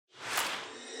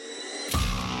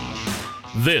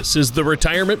This is the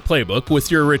Retirement Playbook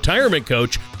with your retirement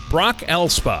coach, Brock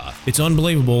Elspa. It's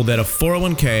unbelievable that a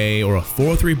 401k or a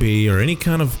 403b or any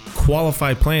kind of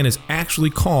qualified plan is actually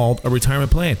called a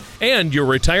retirement plan. And your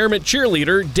retirement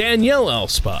cheerleader, Danielle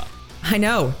Elspa. I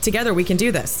know. Together we can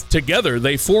do this. Together,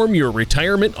 they form your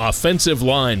retirement offensive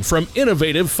line from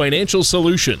Innovative Financial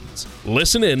Solutions.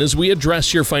 Listen in as we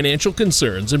address your financial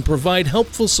concerns and provide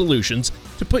helpful solutions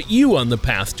to put you on the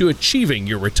path to achieving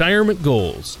your retirement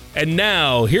goals. And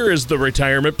now, here is the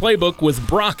Retirement Playbook with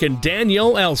Brock and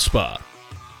Danielle Elspa.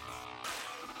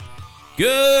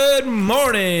 Good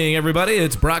morning, everybody.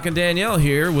 It's Brock and Danielle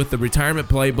here with the Retirement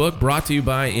Playbook, brought to you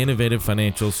by Innovative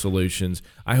Financial Solutions.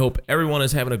 I hope everyone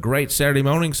is having a great Saturday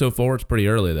morning so far. It's pretty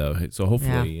early, though, so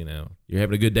hopefully, you're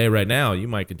having a good day right now. You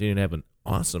might continue to have an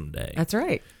awesome day. That's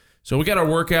right. So we got our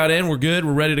workout in. We're good.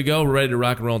 We're ready to go. We're ready to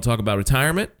rock and roll and talk about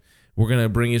retirement. We're going to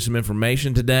bring you some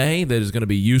information today that is going to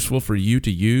be useful for you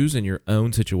to use in your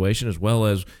own situation, as well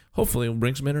as hopefully we'll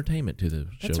bring some entertainment to the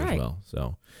show as well.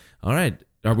 So, all right.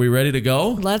 Are we ready to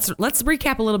go? Let's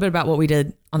recap a little bit about what we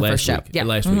did on the first show.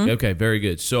 Last week. Okay, very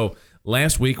good. So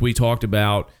last week we talked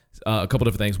about a couple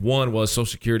different things. One was Social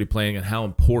Security planning and how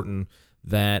important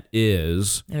that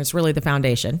is. And it's really the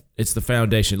foundation. It's the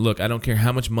foundation. Look, I don't care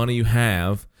how much money you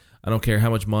have. I don't care how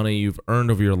much money you've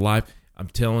earned over your life. I'm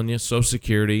telling you, Social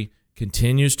Security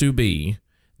continues to be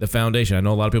the foundation. I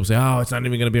know a lot of people say, "Oh, it's not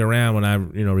even going to be around when I,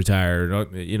 retire."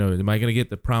 Am I going to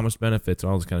get the promised benefits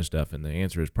and all this kind of stuff? And the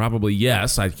answer is probably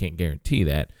yes. I can't guarantee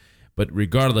that, but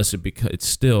regardless, it's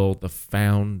still the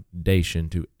foundation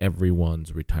to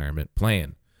everyone's retirement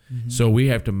plan. Mm-hmm. So we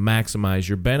have to maximize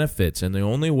your benefits, and the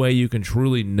only way you can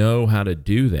truly know how to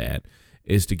do that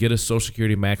is to get a Social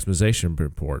Security maximization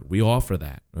report. We offer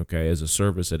that, as a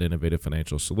service at Innovative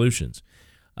Financial Solutions.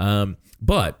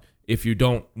 But if you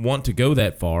don't want to go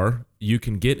that far, you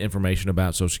can get information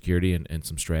about Social Security and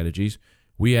some strategies.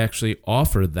 We actually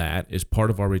offer that as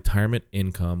part of our retirement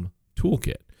income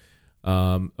toolkit.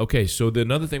 So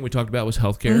another thing we talked about was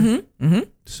healthcare. Mm-hmm. Mm-hmm.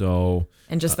 So,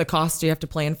 and just the cost you have to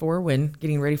plan for when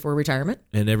getting ready for retirement.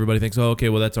 And everybody thinks,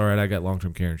 that's all right. I got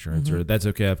long-term care insurance, or that's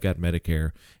okay. I've got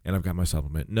Medicare and I've got my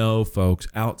supplement. No, folks,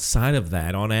 outside of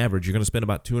that, on average, you're going to spend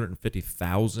about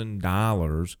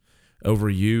 $250,000 over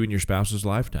you and your spouse's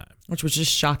lifetime. Which was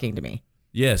just shocking to me.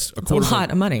 Yes. It's a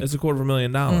lot of money. It's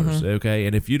 $250,000, okay?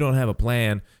 And if you don't have a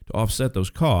plan to offset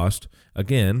those costs,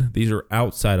 again, these are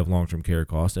outside of long-term care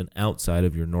costs and outside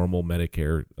of your normal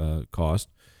Medicare cost,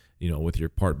 with your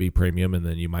Part B premium, and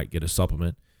then you might get a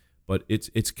supplement. But it's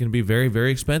going to be very, very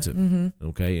expensive,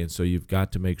 okay? And so you've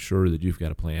got to make sure that you've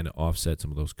got a plan to offset some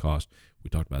of those costs.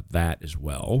 We talked about that as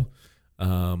well.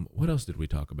 What else did we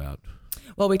talk about?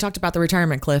 Well, we talked about the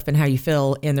retirement cliff and how you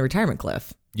fill in the retirement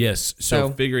cliff. Yes.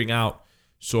 So figuring out,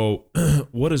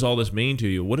 what does all this mean to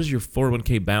you? What does your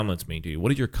 401k balance mean to you?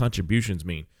 What do your contributions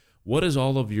mean? What is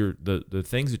all of the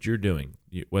things that you're doing,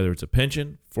 whether it's a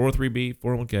pension, 403b,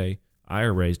 401k,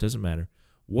 IRAs, doesn't matter.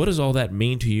 What does all that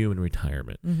mean to you in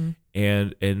retirement?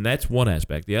 Mm-hmm. And that's one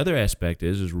aspect. The other aspect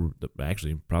is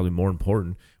actually probably more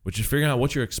important, which is figuring out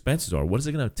what your expenses are. What is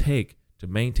it going to take to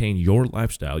maintain your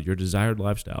lifestyle, your desired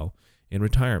lifestyle in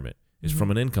retirement, is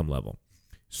from an income level.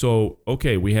 So,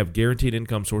 we have guaranteed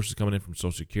income sources coming in from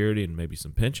Social Security and maybe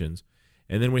some pensions.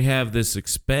 And then we have this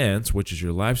expense, which is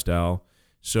your lifestyle.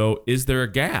 So is there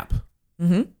a gap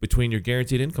between your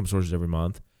guaranteed income sources every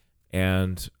month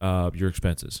and your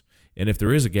expenses? And if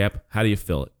there is a gap, how do you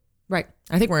fill it? Right.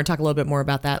 I think we're going to talk a little bit more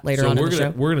about that later on in the show.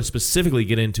 We're going to specifically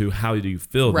get into how do you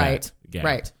fill that gap.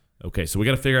 Right. Okay, so we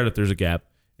got to figure out if there's a gap.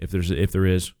 If there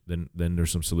is, then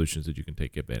there's some solutions that you can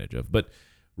take advantage of. But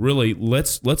really,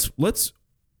 let's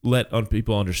let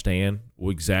people understand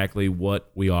exactly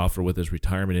what we offer with this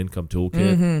retirement income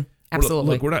toolkit. Mm-hmm.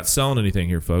 Absolutely. Look, we're not selling anything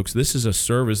here, folks. This is a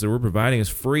service that we're providing is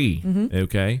free. Mm-hmm.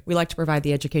 Okay. We like to provide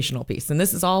the educational piece, and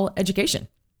this is all education.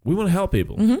 We want to help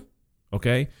people. Mm-hmm.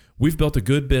 Okay. We've built a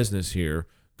good business here,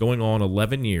 going on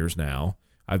 11 years now.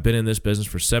 I've been in this business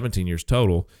for 17 years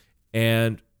total,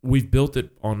 and we've built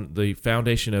it on the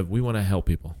foundation of we want to help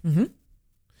people. Mm-hmm.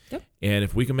 Yep. And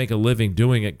if we can make a living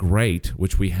doing it, great,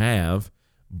 which we have,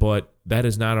 but that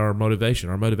is not our motivation.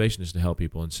 Our motivation is to help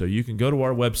people. And so you can go to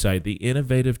our website,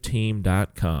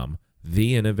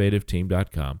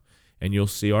 theinnovativeteam.com, and you'll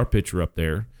see our picture up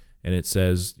there, and it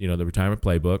says, the Retirement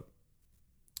Playbook,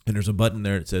 and there's a button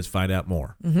there that says Find Out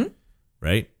More,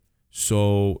 right?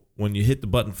 So when you hit the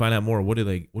button Find Out More, what do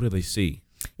they see?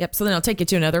 Yep. So then it'll take you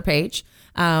to another page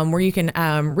where you can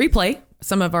replay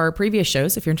some of our previous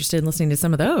shows if you're interested in listening to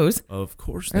some of those. Of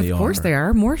course they are. Of course there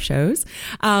are more shows.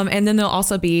 And then there'll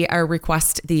also be a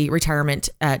request the retirement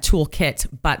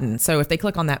toolkit button. So if they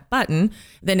click on that button,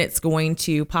 then it's going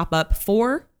to pop up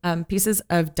 4 pieces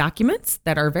of documents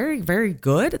that are very, very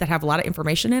good, that have a lot of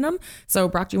information in them. So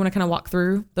Brock, do you want to kind of walk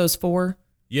through those 4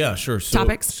 Yeah, sure.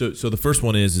 topics? So the first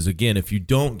one is again, if you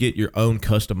don't get your own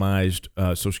customized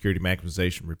Social Security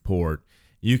maximization report,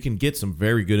 you can get some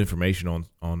very good information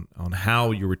on how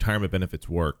your retirement benefits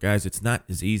work. Guys, it's not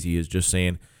as easy as just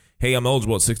saying, hey, I'm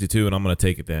eligible at 62 and I'm going to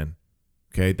take it then.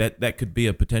 Okay, that could be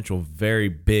a potential very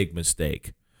big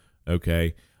mistake.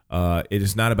 Okay, it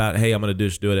is not about, hey, I'm going to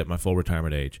just do it at my full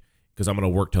retirement age because I'm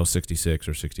going to work till 66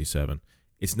 or 67.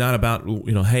 It's not about,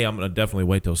 hey, I'm going to definitely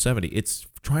wait till 70. It's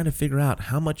trying to figure out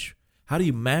how do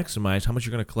you maximize how much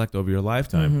you're going to collect over your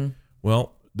lifetime. Mm-hmm.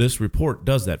 Well, this report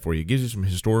does that for you. It gives you some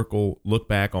historical look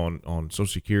back on Social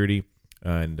Security,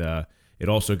 and it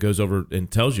also goes over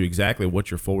and tells you exactly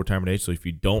what your full retirement age. So if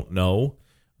you don't know,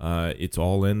 it's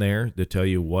all in there to tell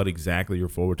you what exactly your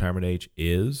full retirement age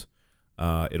is.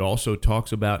 It also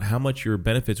talks about how much your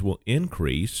benefits will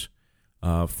increase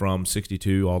from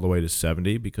 62 all the way to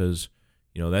 70, because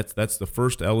that's the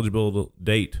first eligible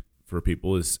date for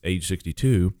people is age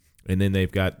 62, and then they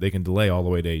can delay all the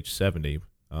way to age 70.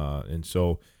 And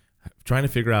so trying to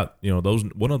figure out, those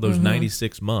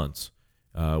 96 months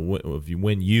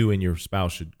when you and your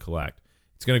spouse should collect.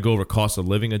 It's going to go over cost of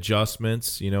living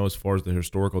adjustments, as far as the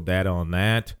historical data on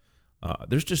that.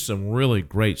 There's just some really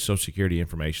great Social Security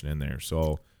information in there.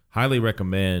 So highly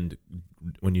recommend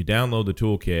when you download the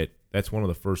toolkit, that's one of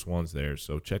the first ones there.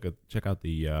 So check out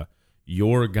the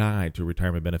Your Guide to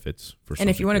Retirement Benefits for Social And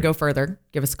if you want to go further,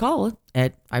 give us a call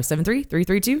at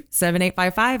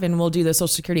 573-332-7855, and we'll do the Social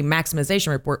Security maximization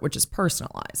report, which is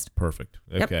personalized. Perfect.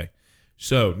 Okay. Yep.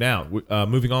 So now,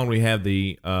 moving on, we have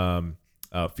the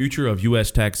future of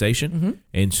U.S. taxation. Mm-hmm.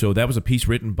 And so that was a piece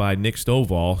written by Nick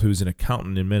Stovall, who's an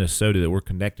accountant in Minnesota that we're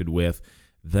connected with,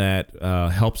 that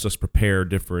helps us prepare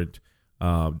different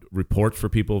reports for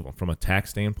people from a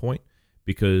tax standpoint.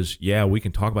 Because, we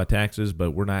can talk about taxes,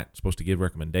 but we're not supposed to give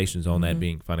recommendations on that,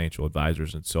 being financial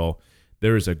advisors. And so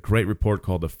there is a great report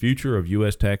called The Future of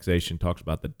U.S. Taxation, talks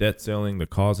about the debt ceiling, the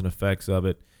cause and effects of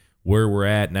it, where we're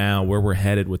at now, where we're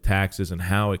headed with taxes, and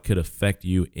how it could affect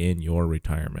you in your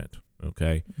retirement.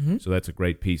 Okay? Mm-hmm. So that's a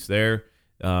great piece there.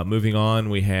 Moving on,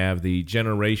 we have the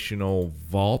Generational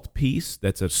Vault piece.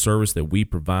 That's a service that we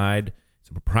provide.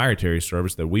 It's a proprietary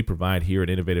service that we provide here at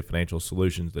Innovative Financial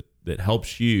Solutions that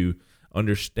helps you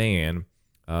understand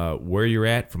where you're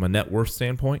at from a net worth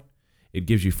standpoint. It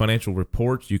gives you financial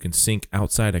reports. You can sync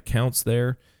outside accounts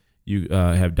there. You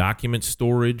have document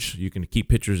storage. You can keep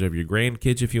pictures of your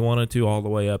grandkids if you wanted to, all the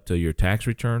way up to your tax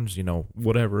returns,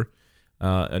 whatever.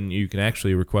 And you can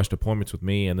actually request appointments with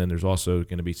me, and then there's also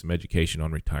going to be some education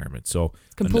on retirement. So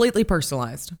it's completely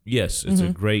personalized. Yes, it's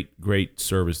a great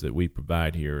service that we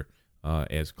provide here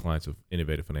as clients of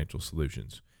Innovative Financial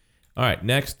Solutions. All right,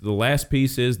 next, the last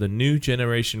piece is the new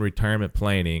generation retirement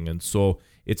planning. And so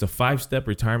it's a 5-step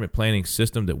retirement planning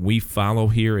system that we follow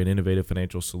here at Innovative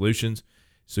Financial Solutions.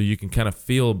 So you can kind of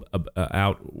feel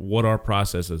out what our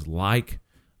process is like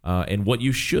and what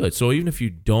you should. So even if you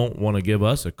don't want to give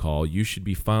us a call, you should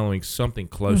be following something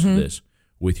close to this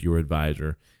with your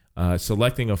advisor.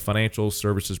 Selecting a financial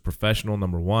services professional,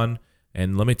 number one.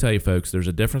 And let me tell you, folks, there's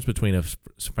a difference between a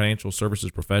financial services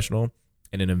professional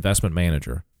and an investment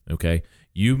manager. Okay,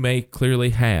 you may clearly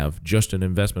have just an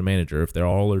investment manager if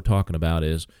all they're talking about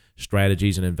is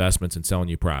strategies and investments and selling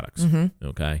you products. Mm-hmm.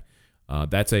 Okay,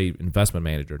 that's a investment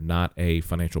manager, not a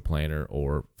financial planner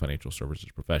or financial services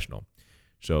professional.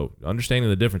 So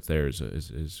understanding the difference there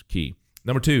is key.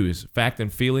 Number two is fact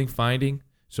and feeling finding.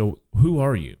 So who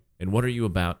are you and what are you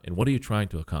about and what are you trying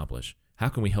to accomplish? How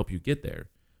can we help you get there?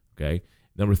 Okay.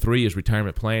 Number three is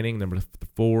retirement planning. Number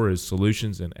four is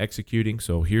solutions and executing.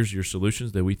 So here's your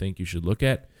solutions that we think you should look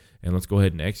at, and let's go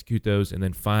ahead and execute those. And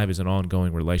then five is an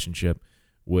ongoing relationship,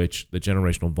 which the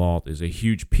Generational Vault is a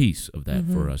huge piece of that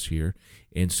for us here.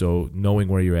 And so knowing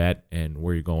where you're at and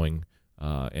where you're going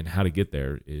and how to get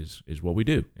there is what we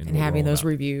do. And having those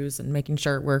reviews and making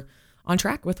sure we're on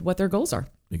track with what their goals are.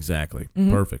 Exactly.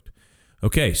 Mm-hmm. Perfect.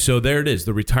 Okay, so there it is,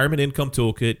 the Retirement Income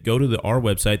Toolkit. Go to our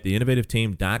website,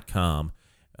 theinnovativeteam.com.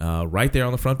 Right there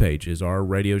on the front page is our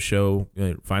radio show.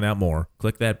 Find out more.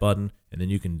 Click that button, and then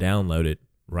you can download it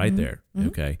right there. Mm-hmm.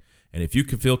 Okay. And if you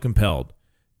can feel compelled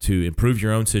to improve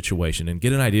your own situation and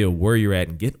get an idea of where you're at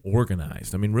and get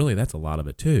organized, I mean, really, that's a lot of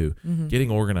it too. Mm-hmm. Getting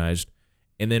organized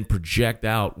and then project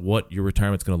out what your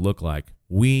retirement's going to look like.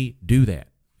 We do that,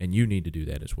 and you need to do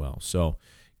that as well. So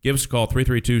give us a call,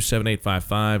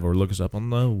 332-7855, or look us up on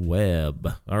the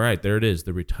web. All right, there it is,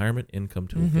 the Retirement Income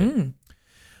Toolkit.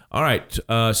 All right,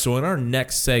 so in our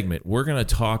next segment, we're going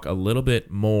to talk a little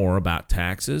bit more about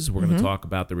taxes. We're going to talk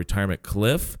about the retirement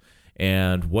cliff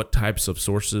and what types of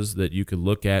sources that you could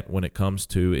look at when it comes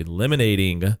to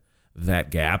eliminating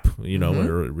that gap,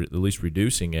 or at least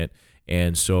reducing it.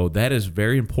 And so that is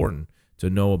very important to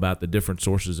know about the different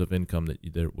sources of income that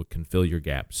can fill your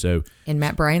gap. So, and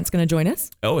Matt Bryant's going to join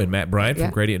us. Oh, and Matt Bryant from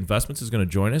Gradient Investments is going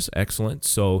to join us. Excellent.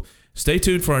 So stay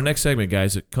tuned for our next segment,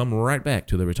 guys. Come right back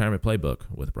to the Retirement Playbook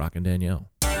with Brock and Danielle.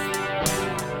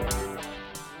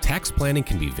 Tax planning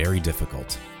can be very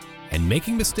difficult, and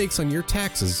making mistakes on your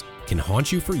taxes can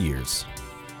haunt you for years.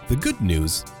 The good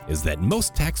news is that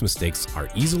most tax mistakes are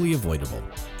easily avoidable.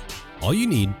 All you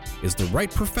need is the right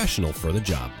professional for the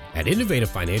job. At Innovative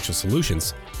Financial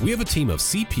Solutions, we have a team of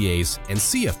CPAs and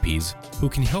CFPs who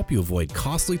can help you avoid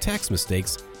costly tax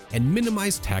mistakes and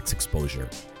minimize tax exposure.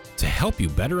 To help you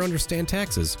better understand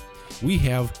taxes, we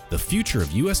have The Future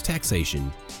of U.S.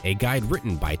 Taxation, a guide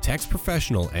written by tax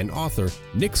professional and author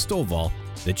Nick Stovall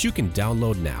that you can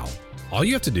download now. All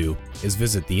you have to do is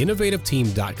visit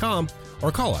theinnovativeteam.com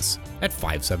or call us at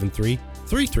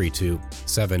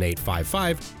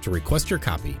 573-332-7855 to request your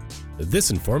copy.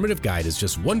 This informative guide is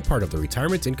just one part of the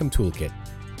Retirement Income Toolkit,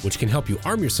 which can help you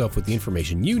arm yourself with the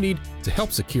information you need to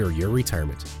help secure your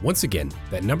retirement. Once again,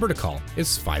 that number to call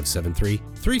is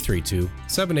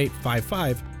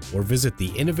 573-332-7855 or visit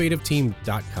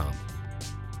theinnovativeteam.com.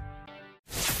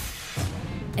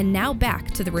 And now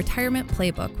back to the Retirement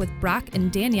Playbook with Brock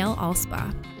and Danielle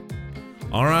Alspa.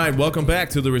 All right, welcome back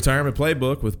to the Retirement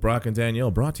Playbook with Brock and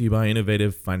Danielle, brought to you by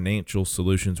Innovative Financial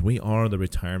Solutions. We are the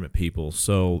retirement people.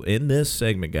 So in this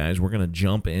segment, guys, we're going to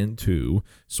jump into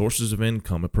sources of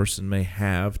income a person may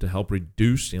have to help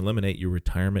reduce and eliminate your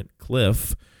retirement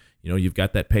cliff. You've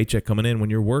got that paycheck coming in when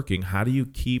you're working. How do you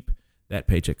keep that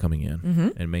paycheck coming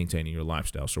in and maintaining your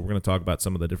lifestyle? So we're going to talk about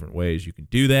some of the different ways you can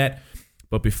do that.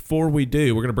 But before we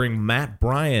do, we're going to bring Matt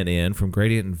Bryant in from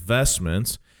Gradient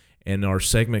Investments in our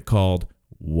segment called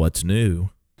What's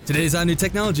New? Today's new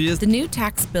technology is the new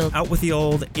tax bill. Out with the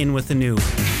old, in with the new.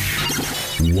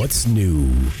 What's new?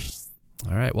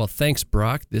 All right. Well, thanks,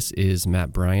 Brock. This is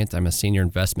Matt Bryant. I'm a senior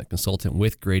investment consultant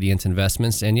with Gradient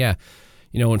Investments. And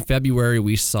in February,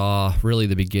 we saw really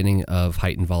the beginning of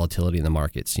heightened volatility in the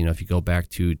markets. If you go back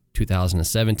to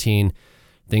 2017,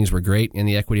 things were great in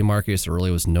the equity markets. There really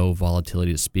was no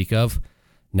volatility to speak of.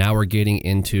 Now we're getting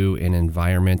into an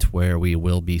environment where we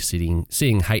will be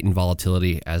seeing heightened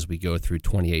volatility as we go through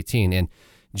 2018. And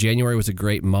January was a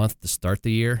great month to start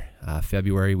the year.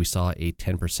 February, we saw a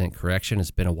 10% correction.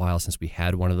 It's been a while since we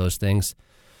had one of those things.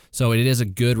 So it is a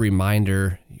good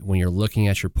reminder when you're looking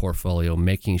at your portfolio,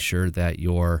 making sure that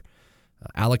you're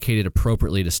allocated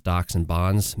appropriately to stocks and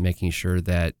bonds, making sure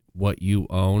that what you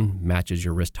own matches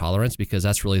your risk tolerance, because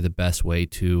that's really the best way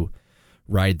to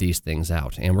ride these things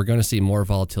out. And we're going to see more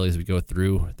volatility as we go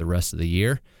through the rest of the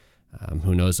year.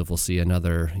 Who knows if we'll see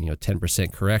another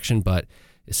 10% correction, but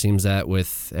it seems that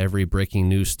with every breaking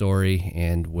news story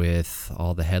and with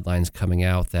all the headlines coming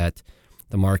out that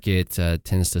the market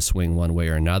tends to swing one way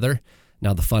or another.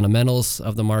 Now, the fundamentals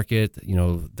of the market,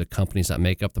 the companies that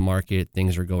make up the market,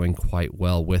 things are going quite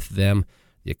well with them.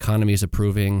 The economy is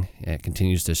improving and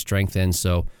continues to strengthen.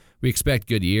 So we expect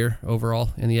good year overall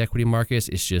in the equity markets.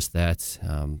 It's just that,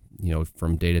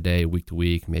 from day to day, week to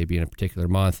week, maybe in a particular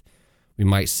month, we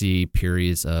might see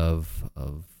periods of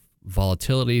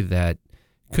volatility that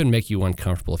could make you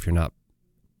uncomfortable if you're not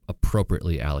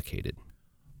appropriately allocated.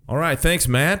 All right. Thanks,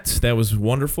 Matt. That was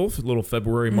wonderful. A little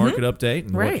February market update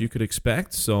and what you could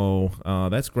expect. So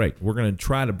that's great. We're going to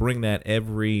try to bring that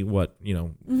every, right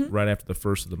after the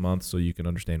first of the month so you can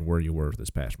understand where you were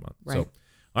this past month. Right. So,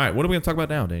 all right, what are we going to talk about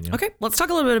now, Danielle? Okay, let's talk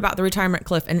a little bit about the retirement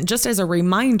cliff. And just as a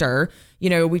reminder,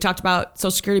 we talked about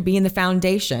Social Security being the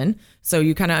foundation. So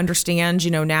you kind of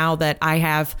understand, now that I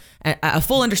have a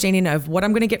full understanding of what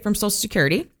I'm going to get from Social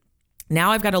Security.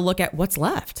 Now I've got to look at what's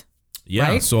left. Yeah.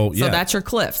 Right? So that's your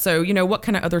cliff. So, what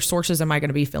kind of other sources am I going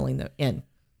to be filling in?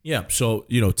 Yeah. So,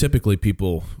 typically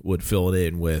people would fill it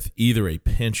in with either a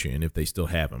pension if they still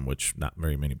have them, which not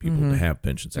very many people have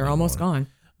pensions. They're anymore. almost gone.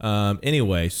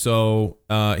 Anyway, so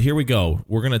here we go.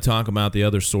 We're going to talk about the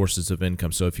other sources of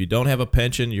income. So if you don't have a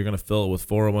pension, you're going to fill it with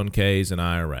 401ks and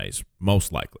IRAs,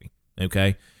 most likely.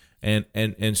 Okay.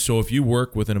 And so if you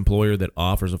work with an employer that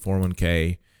offers a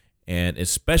 401k, and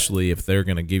especially if they're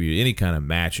going to give you any kind of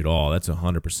match at all, that's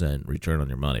 100% return on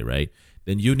your money, right?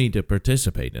 Then you need to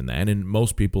participate in that. And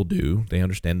most people do. They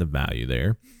understand the value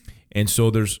there. And so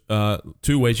there's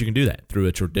two ways you can do that, through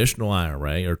a traditional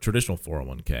IRA or traditional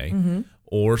 401k,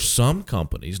 or some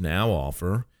companies now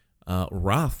offer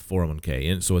Roth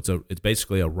 401k, and so it's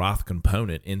basically a Roth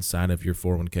component inside of your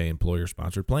 401k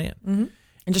employer-sponsored plan. Mm-hmm.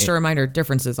 And just a reminder,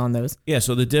 differences on those. Yeah,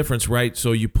 so the difference, right?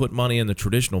 So you put money in the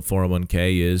traditional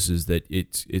 401k is that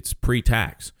it's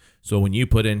pre-tax. So when you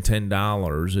put in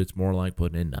 $10, it's more like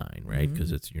putting in $9, right?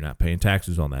 Because you're not paying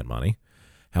taxes on that money.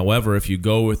 However, if you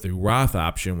go with the Roth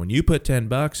option, when you put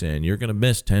 $10 in, you're going to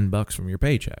miss $10 from your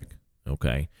paycheck,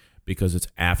 okay? Because it's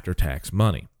after-tax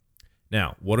money.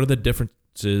 Now, what are the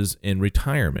differences in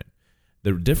retirement?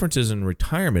 The differences in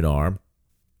retirement are,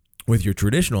 with your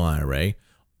traditional IRA,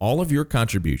 all of your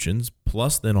contributions,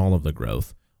 plus then all of the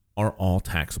growth, are all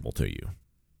taxable to you,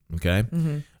 okay?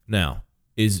 Now,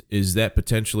 is that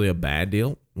potentially a bad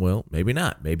deal? Well, maybe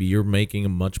not. Maybe you're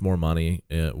making much more money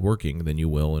working than you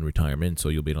will in retirement, so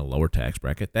you'll be in a lower tax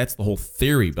bracket. That's the whole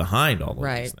theory behind all of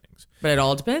these things. But it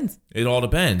all depends. It all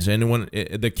depends. And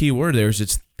the key word there is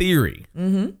it's theory,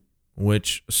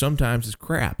 which sometimes is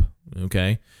crap,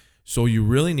 okay? So you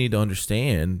really need to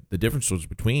understand the differences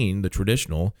between the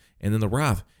traditional and then the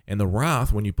Roth. And the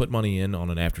Roth, when you put money in on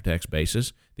an after-tax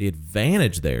basis, the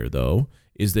advantage there, though,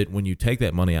 is that when you take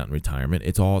that money out in retirement,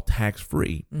 it's all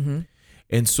tax-free.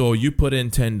 And so you put in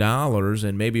 $10,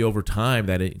 and maybe over time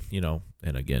that,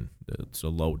 and again, it's a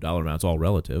low dollar amount, it's all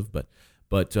relative, but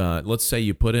let's say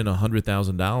you put in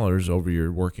 $100,000 over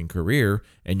your working career,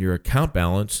 and your account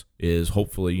balance is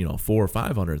hopefully, $400,000 or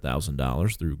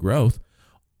 $500,000 through growth.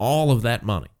 All of that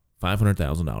money,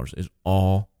 $500,000, is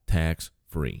all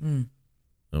tax-free.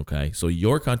 Okay, so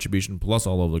your contribution plus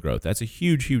all of the growth, that's a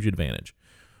huge, huge advantage.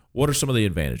 What are some of the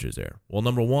advantages there? Well,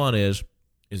 number one is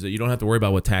that you don't have to worry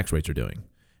about what tax rates are doing.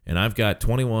 And I've got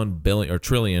 21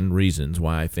 trillion reasons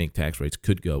why I think tax rates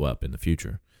could go up in the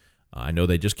future. I know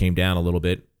they just came down a little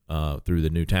bit through the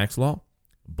new tax law,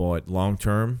 but long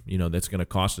term, that's going to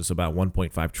cost us about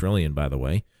 1.5 trillion, by the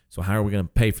way. So how are we going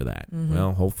to pay for that?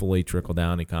 Well, hopefully trickle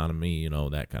down economy,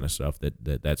 that kind of stuff.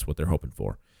 That's what they're hoping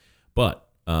for. But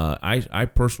I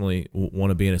personally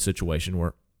want to be in a situation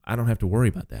where I don't have to worry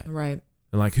about that. Right.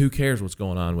 And who cares what's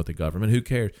going on with the government? Who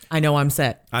cares? I know I'm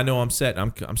set.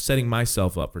 I'm setting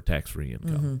myself up for tax-free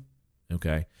income.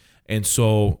 Okay. And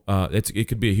so it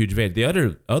could be a huge advantage.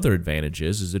 The other advantage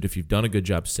is that if you've done a good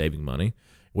job saving money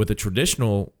with a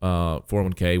traditional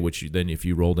 401k, which if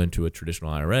you rolled into a traditional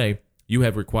IRA, you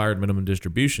have required minimum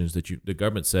distributions that the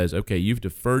government says, okay, you've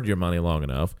deferred your money long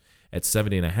enough at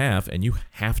 70.5, and you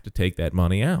have to take that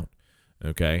money out.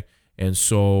 Okay. And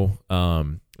so,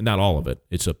 not all of it.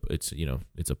 It's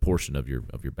a portion of your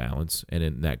balance, and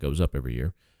then that goes up every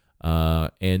year.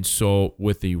 And so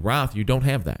with the Roth, you don't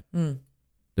have that.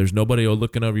 There's nobody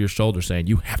looking over your shoulder saying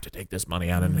you have to take this money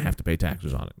out and have to pay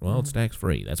taxes on it. Well, it's tax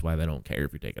free. That's why they don't care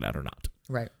if you take it out or not.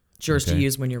 Right. It's yours to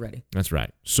use when you're ready. That's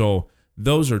right. So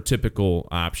those are typical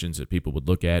options that people would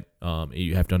look at.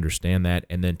 You have to understand that,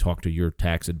 and then talk to your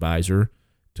tax advisor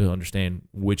to understand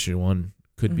which one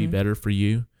could be better for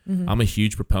you. I'm a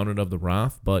huge proponent of the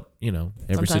Roth, but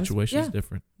every situation is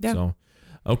different. Yeah. So,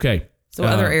 okay. So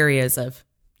other areas of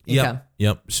income.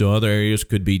 Yep. So other areas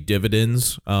could be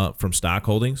dividends from stock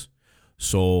holdings.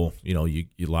 So a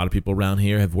lot of people around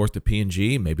here have worked at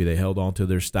P&G. Maybe they held on to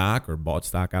their stock or bought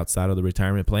stock outside of the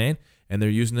retirement plan, and they're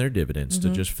using their dividends to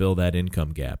just fill that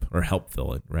income gap or help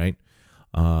fill it. Right.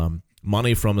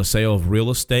 Money from the sale of real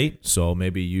estate. So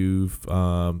maybe you've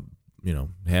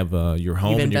have your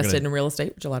home. You've invested in real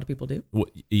estate, which a lot of people do.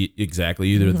 Exactly.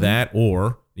 Either that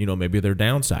or, maybe they're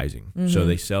downsizing. So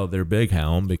they sell their big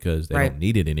home because they don't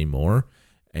need it anymore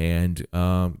and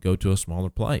go to a smaller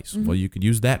place. Well, you could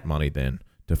use that money then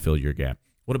to fill your gap.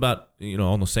 What about,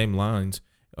 on the same lines,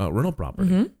 rental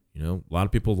property? A lot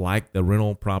of people like the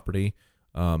rental property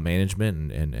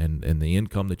management and the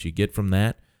income that you get from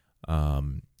that.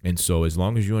 And so as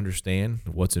long as you understand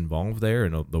what's involved there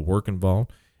and the work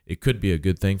involved, it could be a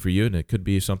good thing for you, and it could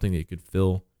be something that you could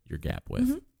fill your gap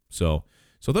with. So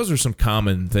those are some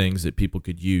common things that people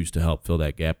could use to help fill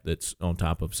that gap that's on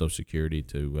top of Social Security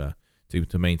to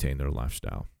maintain their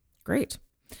lifestyle. Great.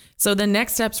 So the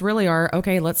next steps really are,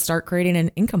 okay, let's start creating an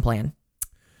income plan,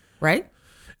 right?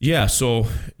 Yeah. So,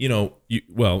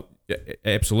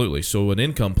 absolutely. So an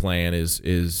income plan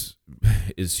is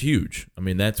huge. I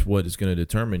mean, that's what is going to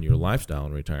determine your lifestyle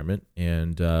in retirement,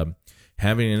 and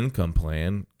having an income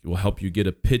plan will help you get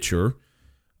a picture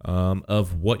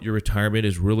of what your retirement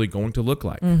is really going to look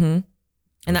like. And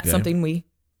that's something we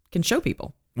can show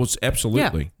people. Well,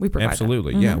 absolutely. Yeah, we provide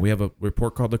absolutely. Yeah, we have a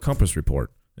report called the Compass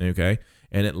Report, okay?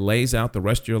 And it lays out the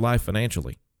rest of your life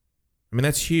financially. I mean,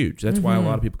 that's huge. That's why a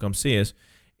lot of people come see us.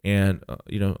 And,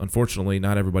 unfortunately,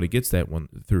 not everybody gets that one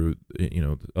through,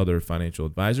 other financial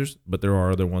advisors, but there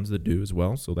are other ones that do as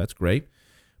well. So that's great.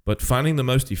 But finding the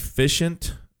most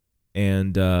efficient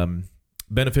and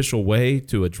beneficial way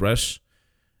to address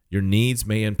your needs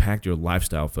may impact your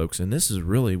lifestyle, folks. And this is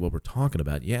really what we're talking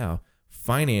about. Yeah,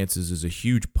 finances is a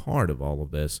huge part of all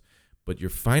of this, but your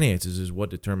finances is what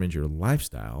determines your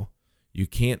lifestyle. You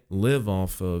can't live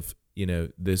off of,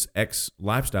 this X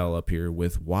lifestyle up here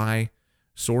with Y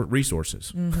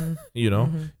resources.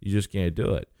 You just can't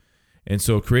do it. And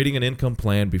so creating an income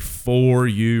plan before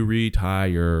you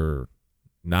retire,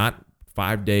 not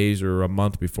 5 days or a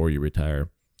month before you retire,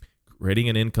 creating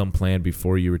an income plan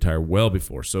before you retire, well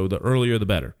before. So the earlier, the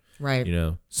better. Right.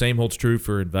 Same holds true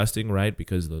for investing, right?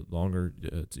 Because the longer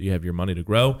you have your money to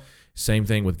grow, same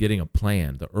thing with getting a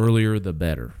plan. The earlier, the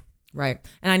better. Right.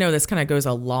 And I know this kind of goes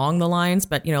along the lines,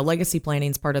 but, legacy planning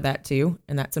is part of that too.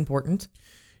 And that's important.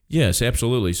 Yes,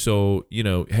 absolutely. So,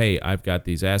 hey, I've got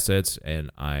these assets and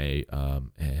I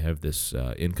have this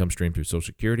income stream through Social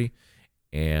Security.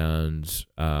 And,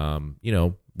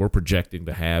 we're projecting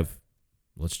to have,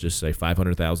 let's just say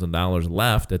 $500,000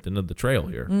 left at the end of the trail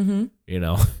here,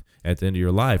 at the end of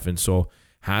your life. And so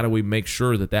how do we make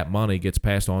sure that that money gets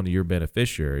passed on to your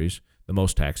beneficiaries the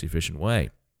most tax efficient way?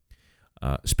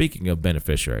 Speaking of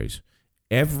beneficiaries,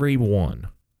 everyone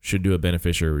should do a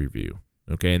beneficiary review.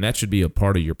 Okay. And that should be a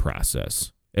part of your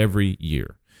process every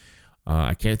year.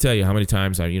 I can't tell you how many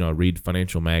times I read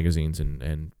financial magazines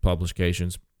and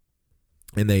publications,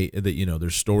 and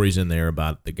there's stories in there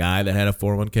about the guy that had a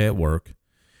 401k at work,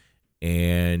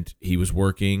 and he was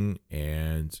working,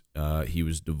 and he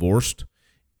was divorced,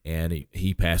 and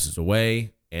he passes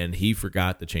away, and he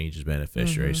forgot to change his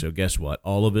beneficiary. So guess what?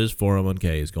 All of his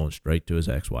 401k is going straight to his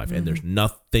ex-wife, and there's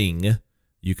nothing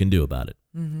you can do about it.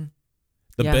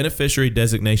 The beneficiary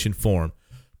designation form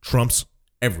trumps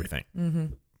everything.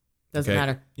 Doesn't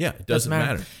matter. Yeah, it doesn't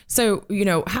matter. So,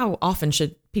 how often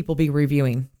should people be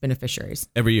reviewing beneficiaries?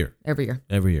 Every year. Every year.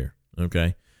 Every year.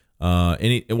 Okay.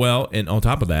 And on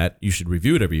top of that, you should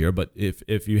review it every year. But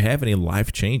if you have any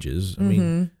life changes, I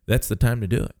mean, that's the time to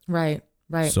do it. Right.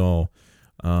 Right. So,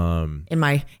 in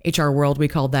my HR world, we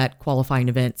called that qualifying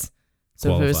events.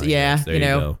 So if it was,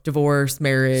 go. divorce,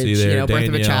 marriage, See there, birth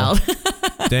of a child.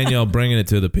 Danielle bringing it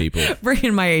to the people.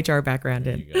 Bringing my HR background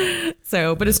in.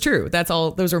 So, but it's true.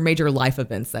 Those are major life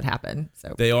events that happen.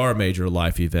 So they are major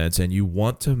life events, and you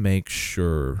want to make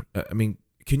sure. I mean,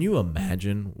 can you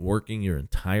imagine working your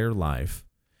entire life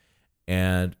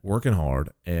and working hard,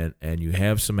 and you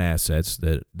have some assets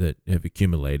that have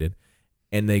accumulated,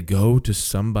 and they go to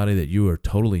somebody that you are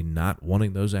totally not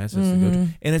wanting those assets to go to?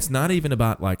 And it's not even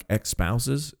about like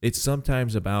ex-spouses. It's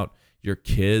sometimes about your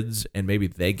kids, and maybe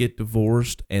they get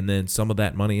divorced, and then some of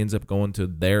that money ends up going to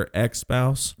their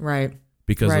ex-spouse, right?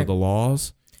 Because of the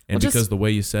laws and because the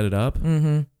way you set it up.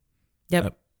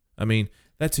 Yep. I mean,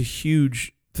 that's a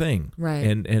huge thing, right?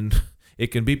 And it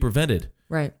can be prevented,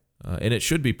 right? And it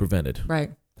should be prevented,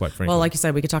 right? Quite frankly. Well, like you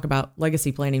said, we could talk about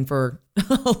legacy planning for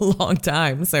a long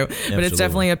time. So, but it's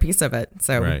definitely a piece of it.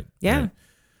 So, right. Yeah. Right.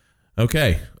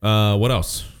 Okay. What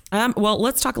else? Well,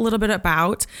 let's talk a little bit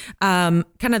about kind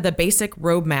of the basic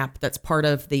roadmap that's part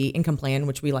of the income plan,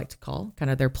 which we like to call kind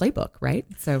of their playbook, right?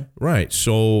 So right.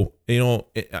 So,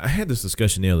 I had this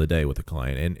discussion the other day with a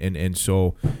client, and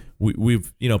so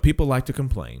we've people like to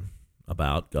complain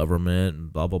about government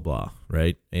and blah, blah, blah,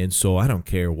 right? And so I don't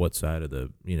care what side of the,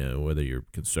 whether you're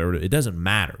conservative, it doesn't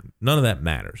matter. None of that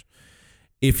matters.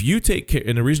 If you take care,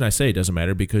 and the reason I say it doesn't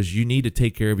matter, because you need to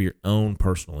take care of your own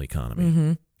personal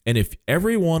economy. And if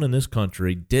everyone in this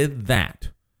country did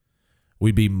that,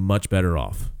 we'd be much better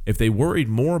off. If they worried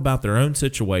more about their own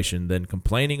situation than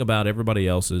complaining about everybody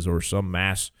else's or some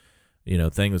mass,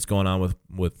 thing that's going on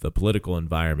with the political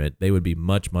environment, they would be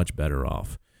much, much better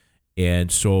off.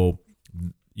 And so,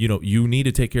 you need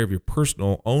to take care of your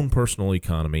own personal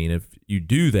economy. And if you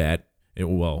do that,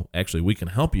 actually, we can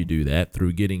help you do that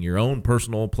through getting your own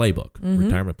personal playbook,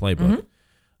 retirement playbook.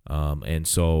 And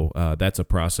so that's a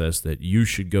process that you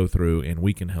should go through, and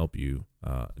we can help you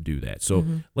do that. So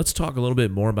let's talk a little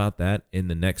bit more about that in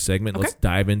the next segment. Okay. Let's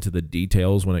dive into the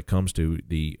details when it comes to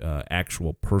the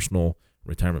actual personal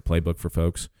retirement playbook for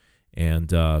folks.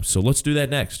 And so let's do that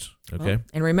next. Okay. Well,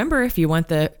 and remember, if you want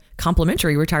the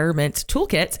complimentary retirement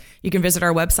toolkit, you can visit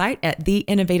our website at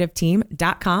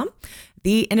theinnovativeteam.com.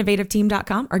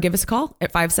 theinnovativeteam.com, or give us a call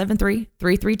at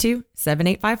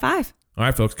 573-332-7855. All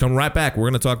right, folks, come right back. We're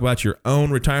going to talk about your own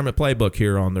retirement playbook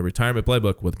here on the Retirement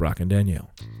Playbook with Brock and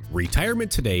Danielle. Retirement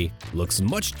today looks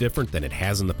much different than it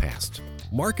has in the past.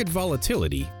 Market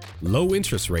volatility, low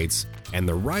interest rates, and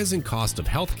the rising cost of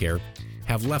healthcare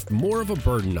have left more of a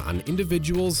burden on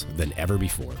individuals than ever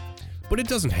before. But it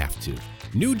doesn't have to.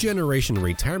 New Generation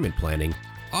Retirement Planning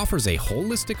offers a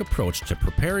holistic approach to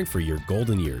preparing for your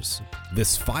golden years.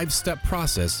 This 5-step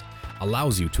process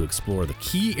allows you to explore the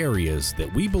key areas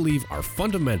that we believe are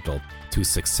fundamental to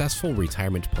successful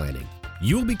retirement planning.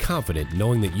 You will be confident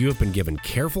knowing that you have been given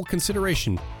careful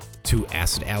consideration to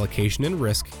asset allocation and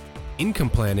risk, income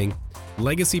planning,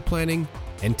 legacy planning,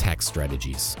 and tax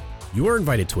strategies. You are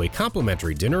invited to a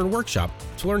complimentary dinner and workshop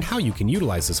to learn how you can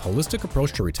utilize this holistic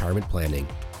approach to retirement planning.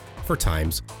 For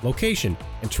times, location,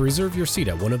 and to reserve your seat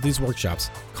at one of these workshops,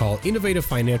 call Innovative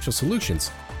Financial Solutions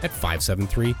at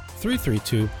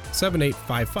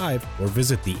 573-332-7855 or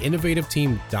visit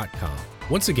theinnovativeteam.com.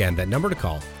 Once again, that number to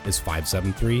call is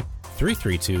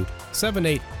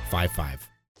 573-332-7855.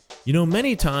 You know,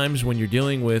 many times when you're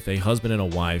dealing with a husband and a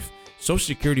wife, Social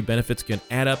Security benefits can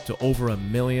add up to over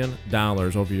 $1 million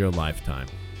over your lifetime.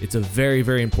 It's a very,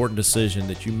 very important decision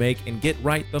that you make and get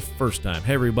right the first time.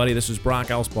 Hey, everybody, this is Brock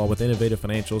Alspaugh with Innovative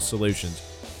Financial Solutions.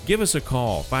 Give us a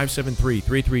call,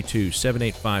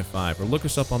 573-332-7855, or look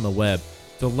us up on the web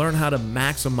to learn how to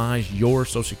maximize your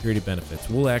Social Security benefits.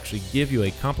 We'll actually give you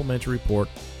a complimentary report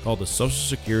called the Social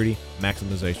Security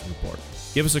Maximization Report.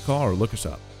 Give us a call or look us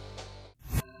up.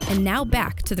 And now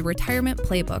back to the Retirement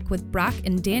Playbook with Brock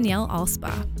and Danielle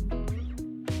Alspaugh.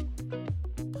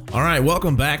 All right,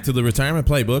 welcome back to the Retirement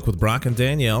Playbook with Brock and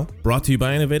Danielle, brought to you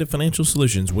by Innovative Financial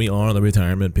Solutions. We are the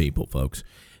retirement people, folks.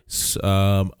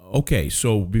 Okay,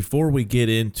 so before we get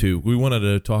into, we wanted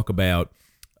to talk about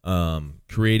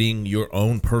creating your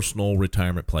own personal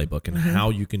retirement playbook and how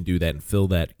you can do that and fill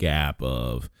that gap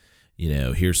of, you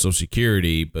know, here's Social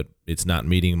Security, but it's not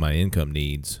meeting my income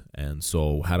needs. And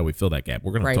so how do we fill that gap?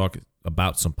 We're going to talk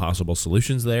about some possible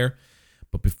solutions there.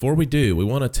 But before we do, we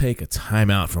want to take a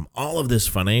time out from all of this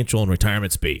financial and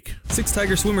retirement speak. 6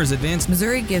 Tiger swimmers advance.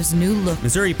 Missouri gives new look.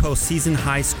 Missouri posts season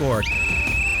high score.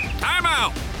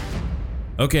 Timeout!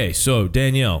 Okay, so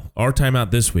Danielle, our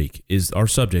timeout this week our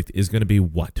subject is going to be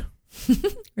what?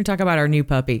 We're talking about our new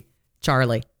puppy,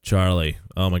 Charlie. Charlie.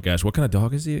 Oh my gosh. What kind of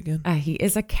dog is he again? He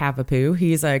is a Cavapoo.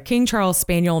 He's a King Charles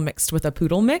Spaniel mixed with a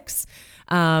Poodle mix.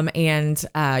 We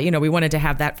wanted to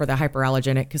have that for the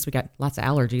hyperallergenic because we got lots of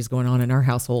allergies going on in our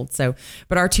household. So,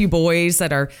 but our 2 boys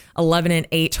that are 11 and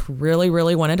 8 really,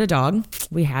 really wanted a dog.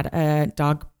 We had a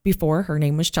dog before. Her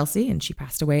name was Chelsea, and she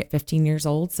passed away at 15 years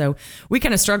old. So we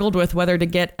kind of struggled with whether to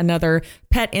get another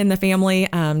pet in the family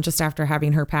just after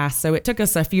having her pass. So it took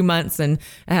us a few months and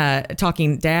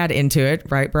talking Dad into it,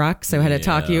 right, Brock? So I had to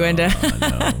talk you into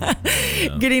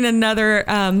getting another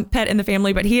pet in the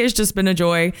family. But he has just been a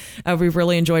joy. We've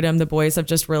really enjoyed him. The boys have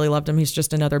just really loved him. He's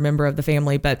just another member of the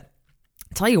family. But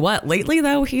I'll tell you what, lately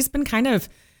though, he's been kind of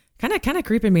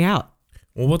creeping me out.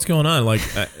 Well, what's going on? Like,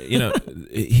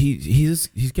 he's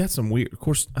got some weird. Of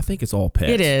course, I think it's all pets.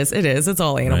 It is. It's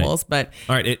all animals. Right. But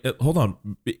all right, hold on.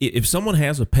 If someone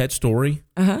has a pet story,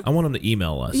 I want them to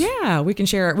email us. Yeah, we can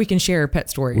share pet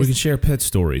stories. We can share pet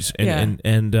stories,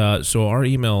 so our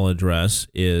email address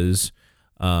is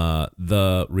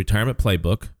the retirement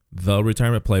playbook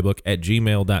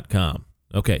 @gmail.com.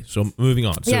 Okay, so moving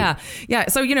on. So, yeah.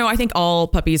 So, I think all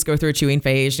puppies go through a chewing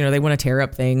phase. They want to tear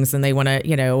up things and they want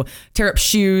to, tear up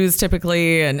shoes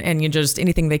typically and just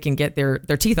anything they can get their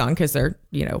teeth on because they're,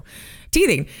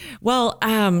 teething. Well,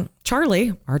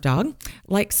 Charlie, our dog,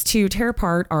 likes to tear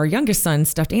apart our youngest son's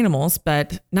stuffed animals,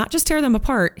 but not just tear them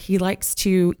apart. He likes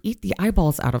to eat the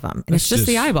eyeballs out of them. And it's just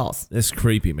the eyeballs. It's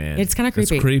creepy, man. It's kind of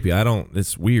creepy. It's creepy.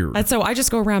 It's weird. And so I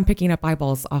just go around picking up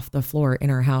eyeballs off the floor in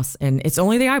our house, and it's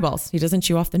only the eyeballs. He doesn't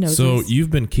chew off the noses. So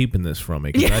you've been keeping this from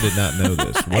me because I did not know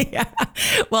this. Yeah.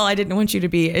 Well, I didn't want you to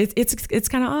be. It's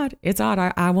kind of odd. It's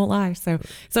odd. I won't lie. So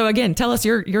again, tell us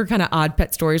your kind of odd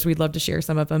pet stories. We'd love to share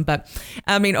some of them. But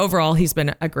I mean, overall, he's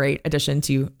been a great addition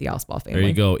to the Alspaugh family. There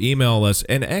you go. Email us.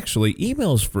 And actually,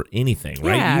 emails for anything,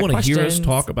 right? Yeah, you want to hear us questions.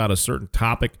 talk about a certain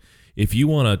topic. If you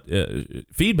want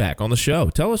feedback on the show,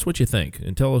 tell us what you think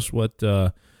and tell us what.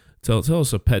 Tell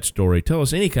us a pet story. Tell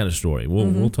us any kind of story.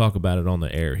 We'll talk about it on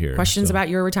the air here. Questions about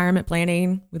your retirement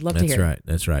planning. We'd love to hear.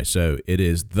 That's right. So it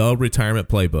is the retirement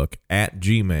playbook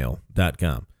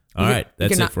 @gmail.com. All right.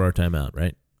 That's it for our timeout,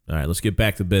 right? All right. Let's get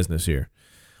back to business here.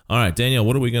 All right, Danielle,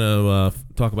 what are we going to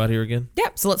talk about here again?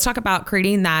 Yep. So let's talk about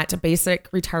creating that basic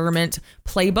retirement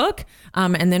playbook.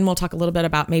 And then we'll talk a little bit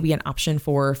about maybe an option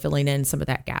for filling in some of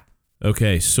that gap.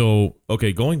 Okay.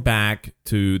 Going back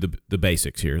to the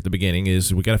basics here at the beginning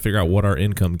is we got to figure out what our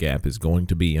income gap is going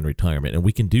to be in retirement. And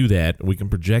we can do that. We can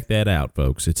project that out,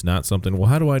 folks. It's not something, well,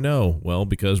 how do I know? Well,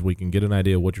 because we can get an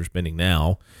idea of what you're spending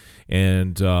now.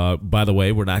 And by the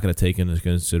way, we're not going to take into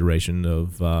consideration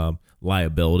of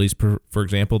liabilities, for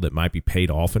example, that might be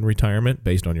paid off in retirement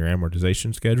based on your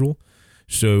amortization schedule.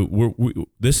 So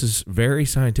this is very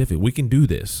scientific. We can do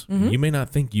this. You may not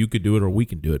think you could do it or we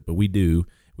can do it, but we do.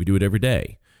 We do it every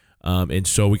day. And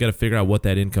so we got to figure out what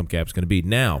that income gap is going to be.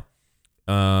 Now,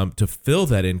 to fill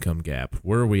that income gap,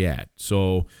 where are we at?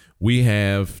 So we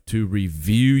have to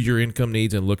review your income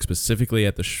needs and look specifically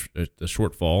at the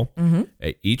shortfall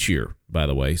each year, by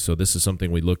the way. So this is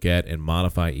something we look at and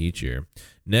modify each year.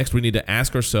 Next, we need to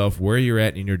ask ourselves where you're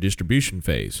at in your distribution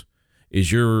phase.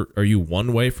 Are you 1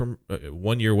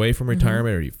 year away from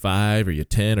retirement? Are you 5? Are you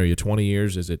 10? Are you 20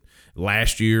 years? Is it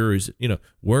last year? Is it,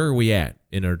 where are we at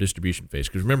in our distribution phase?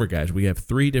 Because remember, guys, we have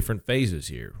 3 different phases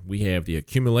here. We have the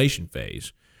accumulation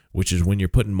phase, which is when you're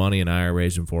putting money in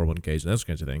IRAs and 401ks and those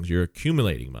kinds of things. You're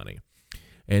accumulating money.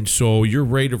 And so your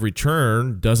rate of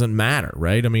return doesn't matter,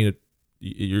 right? I mean,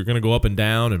 you're going to go up and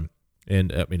down,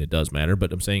 and I mean, it does matter,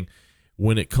 but I'm saying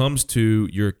when it comes to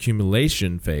your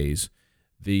accumulation phase,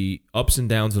 the ups and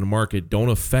downs in the market don't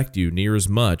affect you near as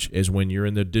much as when you're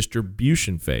in the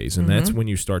distribution phase. And that's when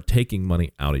you start taking money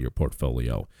out of your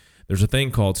portfolio. There's a thing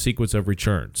called sequence of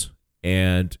returns.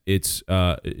 And it's,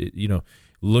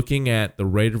 looking at the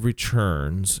rate of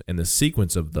returns and the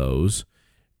sequence of those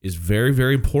is very,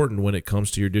 very important when it comes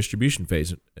to your distribution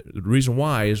phase. The reason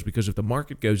why is because if the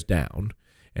market goes down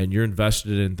and you're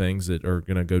invested in things that are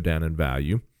going to go down in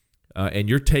value, and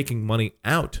you're taking money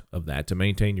out of that to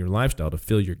maintain your lifestyle, to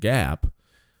fill your gap,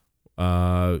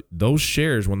 those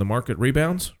shares, when the market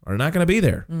rebounds, are not going to be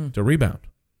there to rebound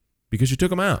because you took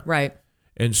them out. Right.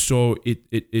 And so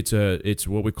it's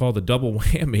what we call the double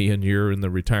whammy, and you're in the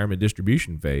retirement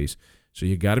distribution phase. So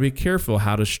you got to be careful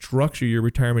how to structure your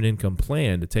retirement income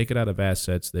plan to take it out of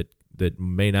assets that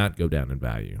may not go down in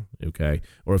value, okay?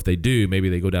 Or if they do, maybe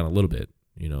they go down a little bit.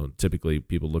 Typically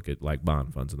people look at like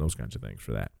bond funds and those kinds of things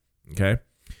for that. Okay,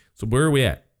 so where are we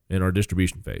at in our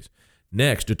distribution phase?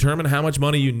 Next, determine how much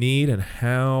money you need and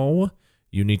how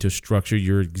you need to structure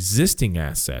your existing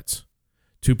assets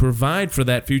to provide for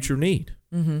that future need.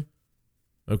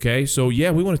 Okay, so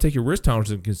yeah, we want to take your risk tolerance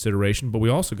into consideration, but we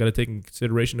also got to take into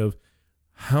consideration of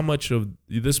how much of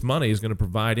this money is going to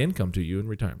provide income to you in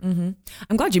retirement.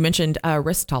 I'm glad you mentioned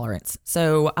risk tolerance.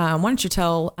 So why don't you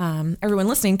tell everyone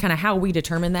listening kind of how we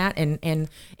determine that and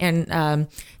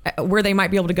where they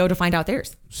might be able to go to find out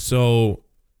theirs. So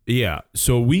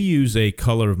we use a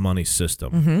color of money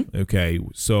system. Okay,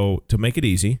 so to make it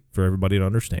easy for everybody to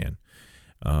understand,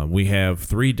 we have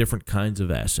 3 different kinds of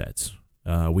assets.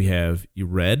 We have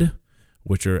red,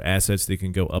 which are assets that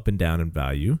can go up and down in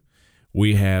value.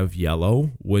 We have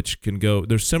yellow, which can go,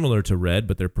 they're similar to red,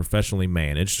 but they're professionally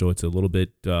managed. So it's a little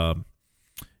bit,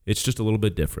 it's just a little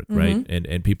bit different, right?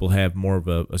 And people have more of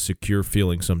a secure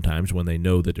feeling sometimes when they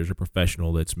know that there's a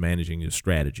professional that's managing the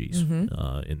strategies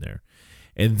in there.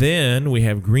 And then we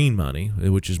have green money,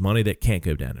 which is money that can't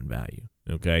go down in value,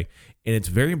 okay? And it's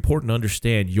very important to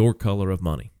understand your color of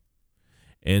money.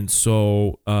 And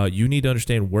so you need to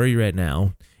understand where you're at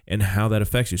now and how that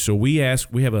affects you. So we have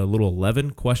a little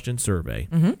 11-question survey.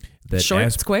 It's short,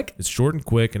 it's quick. It's short and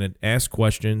quick, and it asks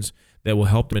questions that will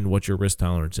help them in what your risk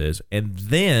tolerance is, and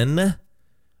then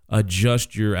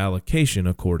adjust your allocation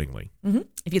accordingly.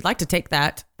 If you'd like to take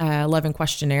that 11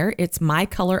 questionnaire, it's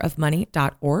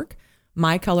mycolorofmoney.org.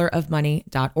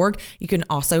 mycolorofmoney.org. You can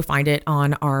also find it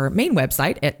on our main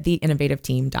website at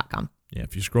theinnovativeteam.com. Yeah,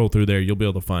 if you scroll through there, you'll be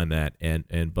able to find that,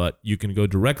 but you can go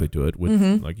directly to it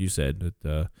with, like you said,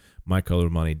 at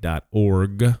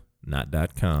mycolormoney.org,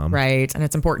 not .com. Right, and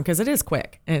it's important because it is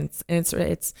quick, and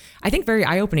it's I think very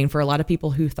eye-opening for a lot of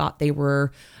people who thought they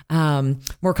were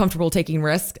more comfortable taking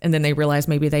risk, and then they realize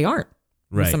maybe they aren't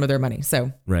with some of their money.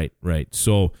 So right.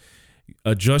 So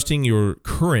adjusting your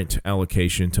current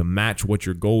allocation to match what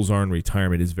your goals are in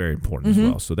retirement is very important as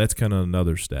well. So that's kind of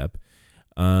another step.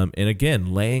 And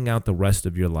again, laying out the rest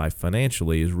of your life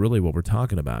financially is really what we're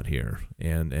talking about here.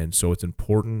 And so it's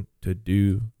important to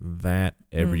do that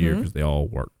every year because they all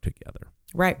work together.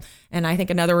 Right. And I think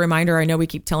another reminder, I know we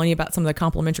keep telling you about some of the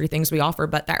complimentary things we offer,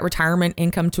 but that retirement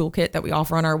income toolkit that we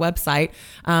offer on our website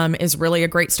is really a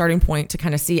great starting point to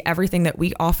kind of see everything that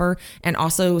we offer, and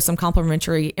also some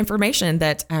complimentary information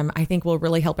that I think will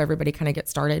really help everybody kind of get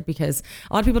started, because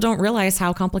a lot of people don't realize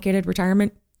how complicated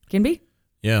retirement can be.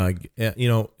 Yeah,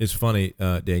 it's funny,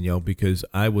 Danielle, because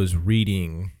I was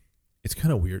reading. It's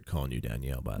kind of weird calling you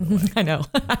Danielle, by the way. I know.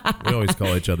 We always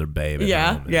call each other babe.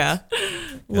 Yeah. A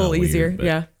little easier.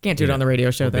 Yeah. Can't do it on the radio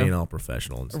show, though. Being all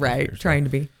professional and stuff. Right. Here, trying to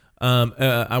be.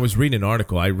 I was reading an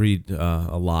article. I read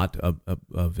a lot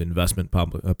of investment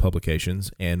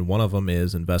publications, and one of them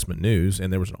is Investment News.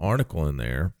 And there was an article in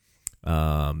there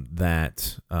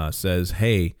that says,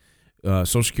 hey,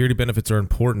 Social Security benefits are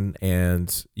important,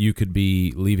 and you could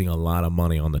be leaving a lot of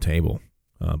money on the table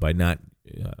by not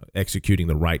executing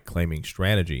the right claiming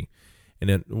strategy. And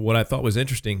then what I thought was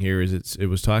interesting here is it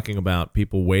was talking about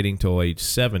people waiting till age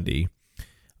 70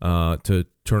 to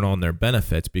turn on their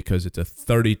benefits, because it's a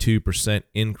 32%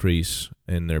 increase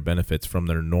in their benefits from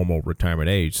their normal retirement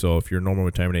age. So if your normal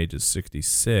retirement age is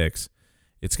 66,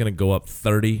 it's going to go up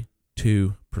 32%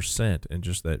 in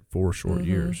just that 4 short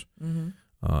years, and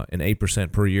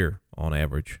 8% per year on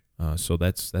average. So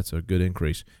that's a good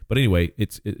increase. But anyway,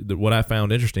 what I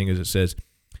found interesting is it says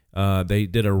they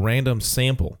did a random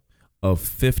sample of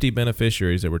 50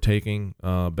 beneficiaries that were taking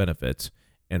benefits,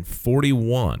 and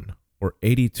 41 or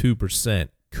 82%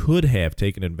 could have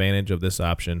taken advantage of this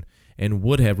option and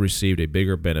would have received a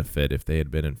bigger benefit if they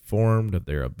had been informed of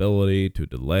their ability to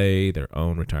delay their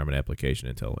own retirement application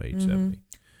until age 70.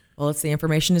 Well, it's the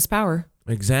information is power.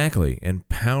 Exactly. And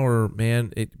power,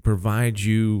 man, it provides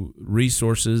you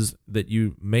resources that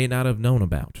you may not have known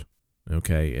about.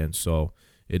 Okay. And so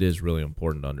it is really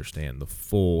important to understand the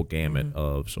full gamut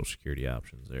of Social Security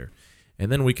options there.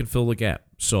 And then we can fill the gap.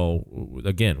 So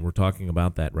again, we're talking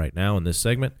about that right now in this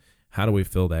segment. How do we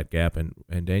fill that gap? And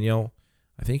Danielle,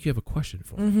 I think you have a question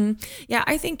for me. Yeah,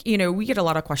 I think, we get a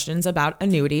lot of questions about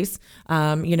annuities,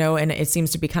 and it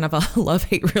seems to be kind of a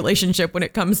love-hate relationship when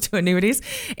it comes to annuities.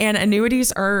 And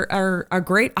annuities are a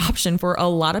great option for a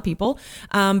lot of people.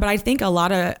 But I think a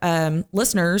lot of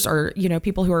listeners or,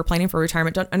 people who are planning for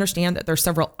retirement don't understand that there's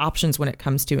several options when it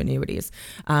comes to annuities.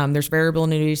 There's variable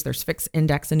annuities, there's fixed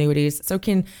index annuities. So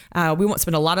we won't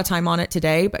spend a lot of time on it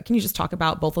today, but can you just talk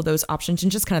about both of those options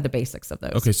and just kind of the basics of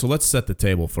those? Okay, so let's set the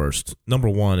table first.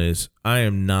 Number one is I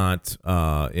am not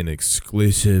an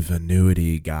exclusive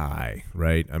annuity guy,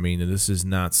 right? I mean, this is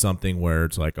not something where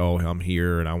it's like, oh, I'm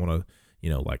here and I want to,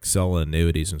 like sell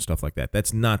annuities and stuff like that.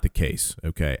 That's not the case,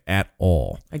 okay, at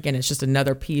all. Again, it's just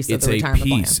another piece of the retirement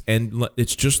plan. It's a piece, and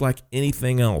it's just like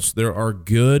anything else. There are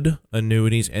good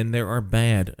annuities and there are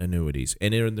bad annuities,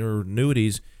 and their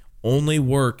annuities only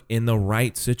work in the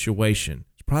right situation.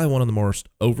 It's probably one of the most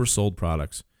oversold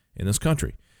products in this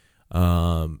country.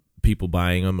 People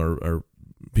buying them or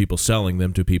people selling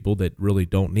them to people that really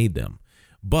don't need them.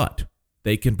 But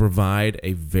they can provide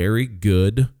a very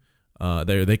good,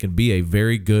 they can be a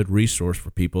very good resource for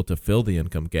people to fill the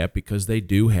income gap because they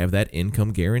do have that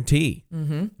income guarantee.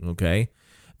 Okay?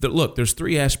 Look, there's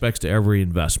 3 aspects to every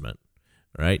investment,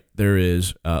 right? There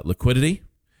is liquidity,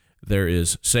 there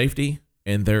is safety,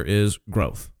 and there is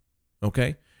growth.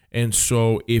 Okay? And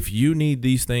so if you need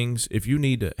these things, if you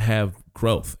need to have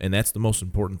growth, and that's the most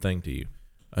important thing to you,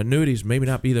 annuities maybe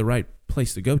not be the right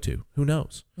place to go to. Who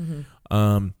knows?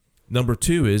 Number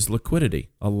 2 is liquidity.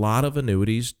 A lot of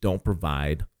annuities don't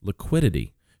provide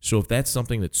liquidity. So if that's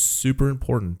something that's super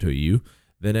important to you,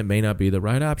 then it may not be the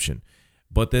right option.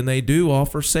 But then they do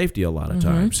offer safety a lot of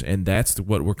times. And that's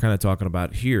what we're kind of talking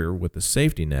about here with the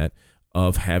safety net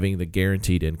of having the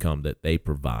guaranteed income that they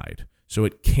provide. So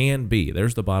it can be,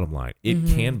 there's the bottom line, it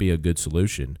can be a good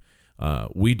solution.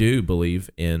 We do believe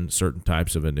in certain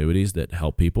types of annuities that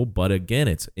help people, but again,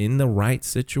 it's in the right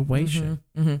situation.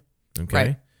 Okay?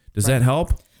 Right. Does that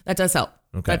help? That does help.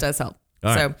 Okay. That does help.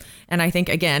 All So, right. and I think,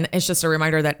 again, it's just a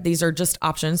reminder that these are just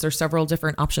options. There's several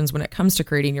different options when it comes to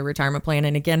creating your retirement plan.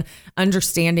 And again,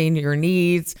 understanding your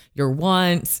needs, your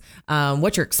wants,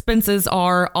 what your expenses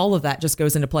are, all of that just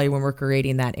goes into play when we're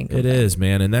creating that income. It is,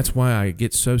 man. And that's why I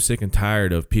get so sick and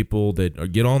tired of people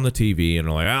that get on the TV and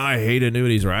are like, I hate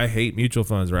annuities, or I hate mutual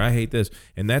funds, or I hate this.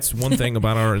 And that's one thing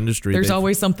about our industry. There's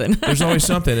always something. There's always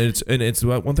something. And it's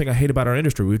one thing I hate about our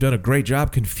industry. We've done a great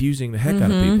job confusing the heck out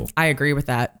of people. I agree with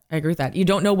that. You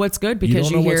don't know what's good You because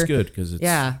don't know hear, what's good because it's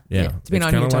it's been on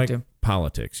kinda who you talk like to.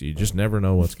 politics. You just never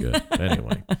know what's good.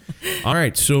 Anyway, all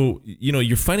right. So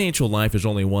your financial life is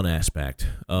only one aspect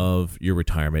of your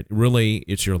retirement. Really,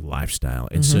 it's your lifestyle,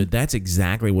 and so that's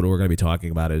exactly what we're going to be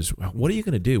talking about. Is what are you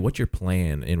going to do? What's your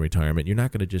plan in retirement? You're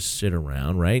not going to just sit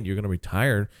around, right? You're going to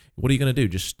retire. What are you going to do?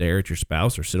 Just stare at your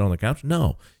spouse or sit on the couch?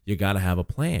 No, you got to have a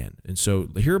plan. And so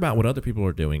hear about what other people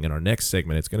are doing in our next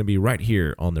segment. It's going to be right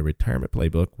here on the Retirement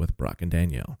Playbook with Brock and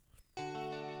Danielle.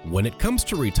 When it comes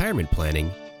to retirement planning,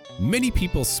 many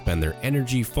people spend their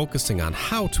energy focusing on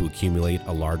how to accumulate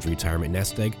a large retirement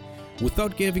nest egg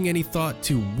without giving any thought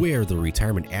to where the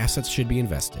retirement assets should be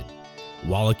invested.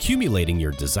 While accumulating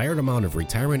your desired amount of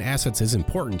retirement assets is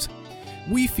important,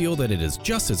 we feel that it is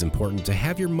just as important to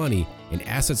have your money in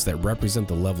assets that represent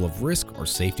the level of risk or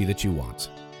safety that you want.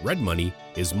 Red money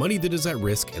is money that is at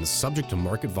risk and subject to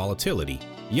market volatility.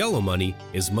 Yellow money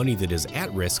is money that is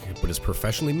at risk but is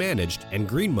professionally managed, and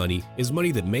green money is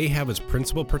money that may have its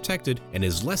principal protected and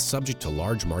is less subject to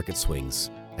large market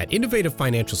swings. At Innovative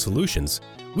Financial Solutions,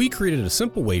 we created a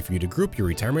simple way for you to group your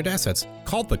retirement assets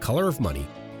called the Color of Money.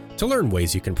 To learn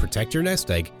ways you can protect your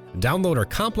nest egg, download our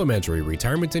complimentary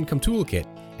Retirement Income Toolkit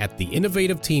at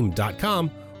theinnovativeteam.com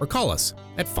or call us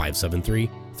at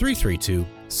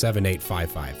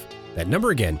 573-332-7855. That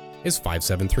number again is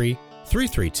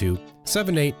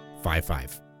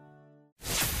 573-332-7855.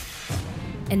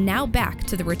 And now back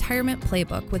to the Retirement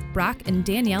Playbook with Brock and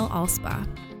Danielle Alspa.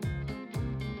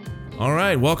 All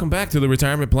right, welcome back to the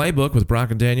Retirement Playbook with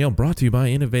Brock and Danielle, brought to you by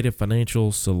Innovative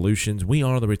Financial Solutions. We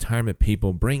are the retirement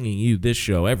people bringing you this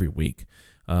show every week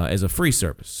as a free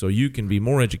service so you can be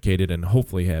more educated and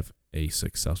hopefully have a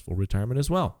successful retirement as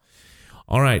well.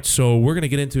 All right, so we're going to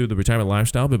get into the retirement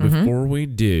lifestyle, but before we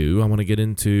do, I want to get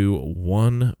into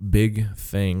one big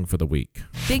thing for the week.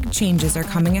 Big changes are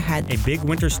coming ahead. A big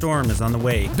winter storm is on the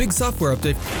way. Big software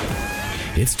update.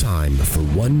 It's time for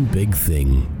one big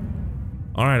thing.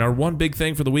 All right, our one big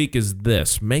thing for the week is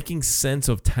this: making sense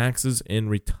of taxes in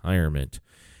retirement.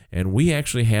 And we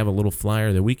actually have a little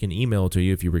flyer that we can email to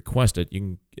you if you request it.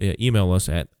 You can email us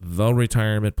at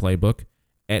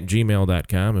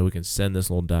theretirementplaybook@gmail.com, and we can send this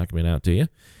little document out to you.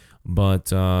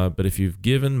 But if you've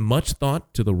given much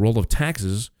thought to the role of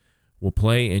taxes will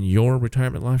play in your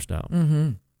retirement lifestyle.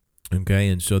 Okay,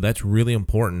 and so that's really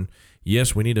important.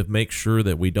 Yes, we need to make sure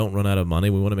that we don't run out of money.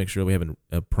 We want to make sure we have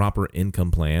a proper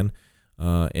income plan.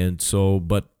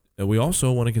 But we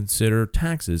also want to consider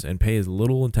taxes and pay as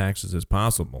little in taxes as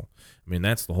possible. I mean,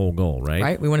 that's the whole goal, right?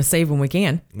 Right. We want to save when we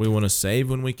can. We want to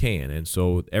save when we can. And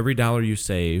so every dollar you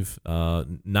save,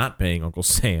 not paying Uncle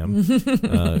Sam,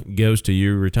 goes to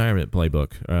your retirement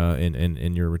playbook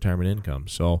and your retirement income.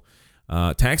 So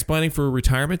tax planning for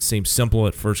retirement seems simple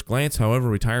at first glance. However,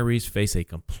 retirees face a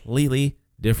completely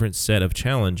different set of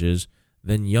challenges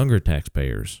than younger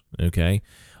taxpayers, okay?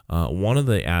 One of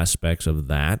the aspects of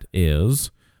that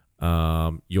is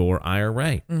your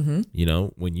IRA. You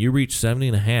know, when you reach 70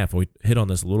 and a half, we hit on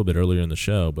this a little bit earlier in the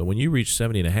show, but when you reach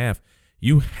 70 and a half,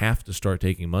 you have to start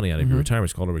taking money out of your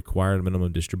retirement. It's called a required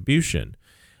minimum distribution.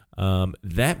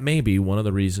 That may be one of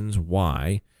the reasons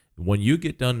why when you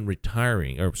get done when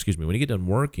you get done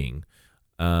working,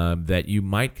 that you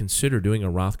might consider doing a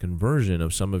Roth conversion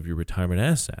of some of your retirement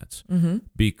assets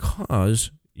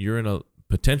because you're in a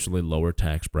potentially lower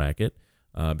tax bracket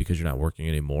because you're not working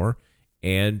anymore,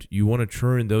 and you want to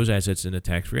turn those assets into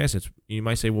tax-free assets. You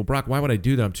might say, well, Brock, why would I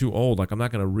do that? I'm too old. Like, I'm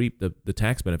not going to reap the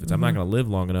tax benefits. I'm not going to live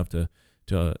long enough to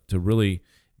really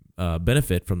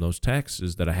benefit from those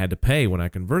taxes that I had to pay when I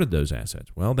converted those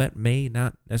assets. Well, that may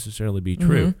not necessarily be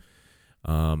true.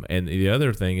 And the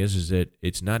other thing is that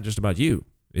it's not just about you.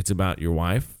 It's about your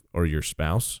wife or your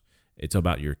spouse. It's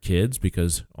about your kids,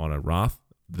 because on a Roth,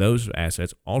 those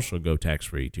assets also go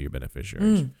tax-free to your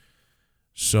beneficiaries.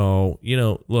 So,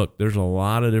 look, there's a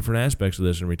lot of different aspects of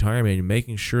this in retirement, and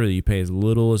making sure that you pay as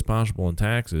little as possible in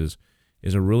taxes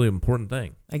is a really important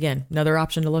thing. Again, another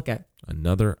option to look at. And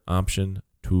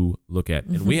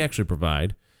we actually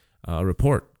provide a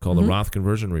report called the Roth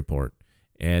Conversion Report.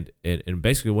 And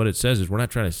basically what it says is we're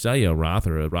not trying to sell you a Roth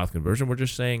or a Roth conversion. We're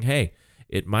just saying, hey,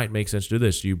 it might make sense to do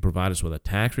this. You provide us with a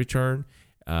tax return.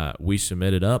 We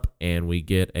submit it up, and we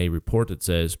get a report that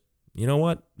says, you know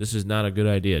what, this is not a good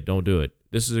idea. Don't do it.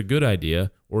 This is a good idea,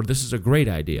 or this is a great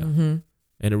idea. And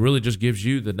it really just gives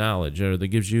you the knowledge, or that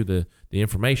gives you the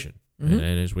information. And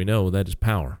as we know, that is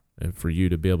power, and for you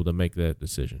to be able to make that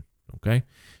decision. Okay?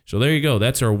 So there you go.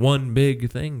 That's our one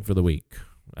big thing for the week.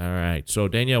 All right. So,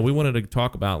 Danielle, we wanted to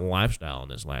talk about lifestyle in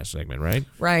this last segment, right?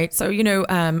 Right. So,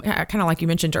 kind of like you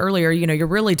mentioned earlier, you're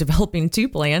really developing two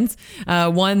plans.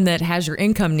 One that has your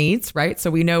income needs, right?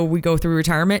 So we know we go through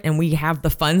retirement and we have the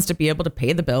funds to be able to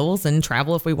pay the bills and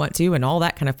travel if we want to and all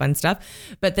that kind of fun stuff.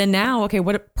 But then now, okay,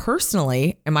 what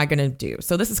personally am I going to do?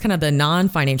 So this is kind of the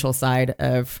non-financial side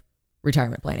of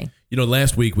retirement planning.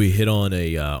 Last week we hit on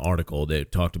a article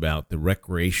that talked about the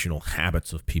recreational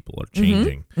habits of people are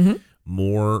changing.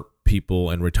 More people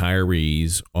and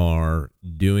retirees are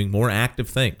doing more active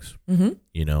things.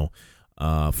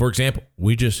 For example,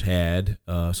 we just had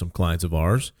some clients of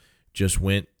ours just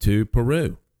went to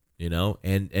Peru,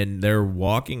 and they're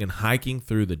walking and hiking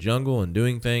through the jungle and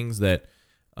doing things that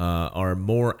are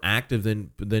more active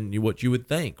than what you would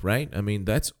think, right? I mean,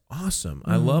 that's awesome.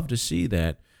 I love to see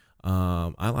that.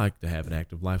 I like to have an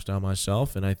active lifestyle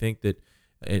myself, and I think that,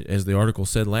 as the article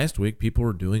said last week, people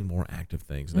are doing more active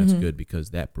things, and that's good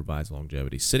because that provides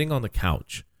longevity. Sitting on the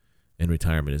couch in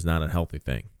retirement is not a healthy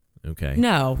thing. Okay.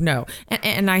 No.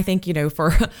 And I think,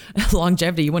 for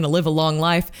longevity, you want to live a long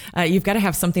life. You've got to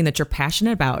have something that you're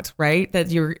passionate about, right?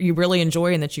 That you really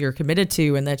enjoy and that you're committed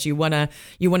to, and that you want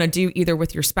to do either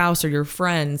with your spouse or your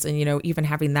friends. And, even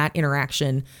having that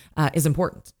interaction is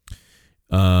important.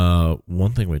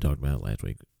 One thing we talked about last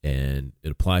week, and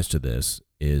it applies to this,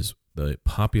 is the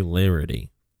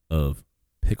popularity of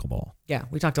pickleball. Yeah,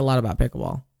 we talked a lot about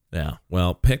pickleball. Yeah.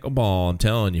 Well, pickleball, I'm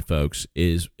telling you folks,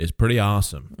 is pretty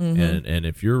awesome. And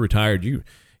if you're retired, you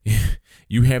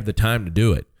have the time to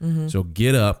do it. So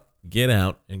get up, get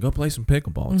out, and go play some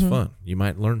pickleball. It's fun. You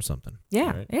might learn something.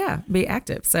 Yeah. Right? Yeah. Be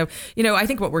active. So, I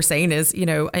think what we're saying is,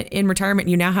 in retirement,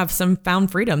 you now have some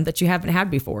found freedom that you haven't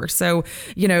had before. So,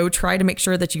 try to make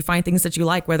sure that you find things that you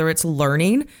like, whether it's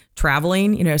learning,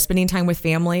 traveling, spending time with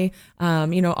family,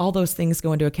 all those things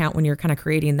go into account when you're kind of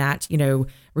creating that,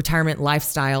 retirement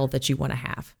lifestyle that you want to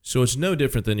have. So it's no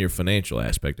different than your financial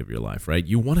aspect of your life, right?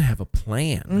 You want to have a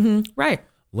plan. Right.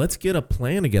 Let's get a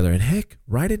plan together, and heck,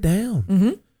 write it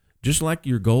down. Just like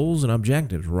your goals and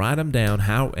objectives, write them down.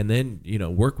 And then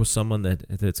work with someone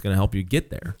that's going to help you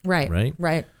get there. Right.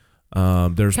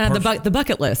 There's kind of the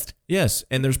bucket list. Yes,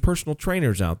 and there's personal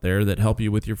trainers out there that help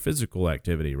you with your physical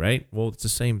activity, right? Well, it's the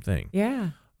same thing. Yeah.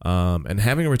 And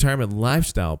having a retirement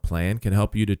lifestyle plan can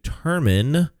help you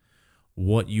determine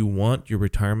what you want your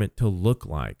retirement to look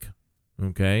like.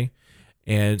 Okay,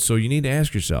 and so you need to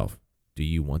ask yourself: do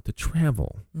you want to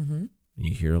travel?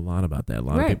 You hear a lot about that. A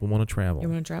lot of people want to travel. You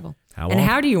want to travel.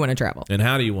 How do you want to travel? And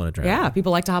how do you want to travel? Yeah,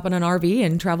 people like to hop on an RV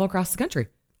and travel across the country.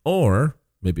 Or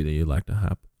maybe they like to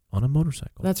hop on a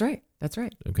motorcycle. That's right.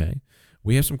 Okay.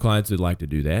 We have some clients that like to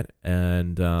do that,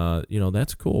 and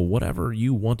that's cool. Whatever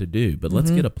you want to do, but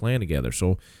let's get a plan together.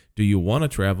 So, do you want to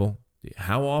travel?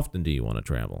 How often do you want to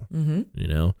travel?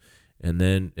 And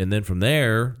then from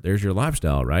there's your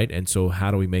lifestyle, right? And so, how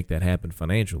do we make that happen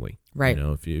financially? Right.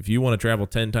 If you want to travel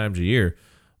 10 times a year,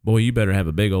 boy, you better have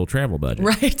a big old travel budget.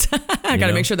 Right. I got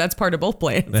to make sure that's part of both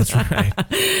plans. That's right.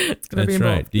 It's going to be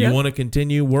involved. Do you want to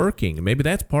continue working? Maybe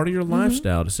that's part of your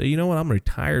lifestyle, to say, you know what, I'm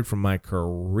retired from my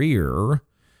career,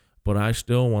 but I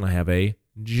still want to have a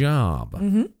job.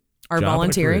 Our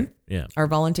volunteering. Yeah. Our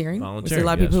volunteering. We see a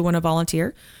lot of people who want to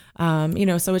volunteer.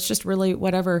 So it's just really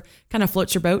whatever kind of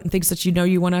floats your boat and things that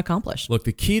you want to accomplish. Look,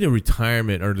 the key to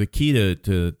retirement, or the key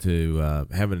to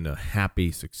having a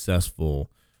happy,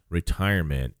 successful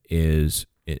retirement is,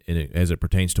 as it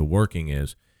pertains to working,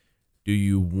 is, do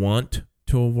you want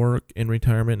to work in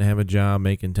retirement and have a job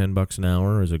making $10 an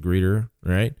hour as a greeter,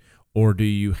 right? Or do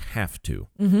you have to?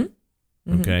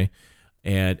 Okay.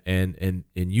 And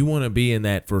you want to be in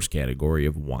that first category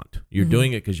of want. You're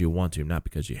doing it because you want to, not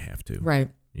because you have to. Right.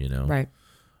 Right.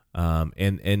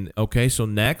 Okay, so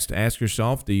next, ask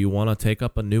yourself, do you want to take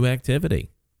up a new activity?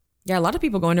 Yeah, a lot of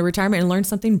people go into retirement and learn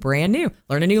something brand new.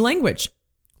 Learn a new language.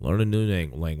 Learn a new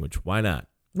language. Why not?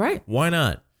 Right. Why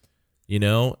not?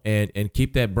 And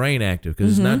keep that brain active,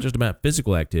 because it's not just about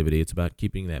physical activity. It's about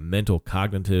keeping that mental,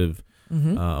 cognitive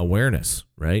awareness,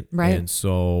 right? Right. And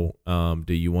so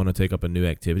do you want to take up a new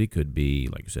activity? Could be,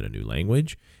 like you said, a new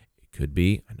language. It could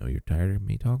be, I know you're tired of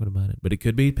me talking about it, but it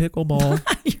could be pickleball.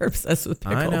 You're obsessed with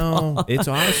pickleball. I know. It's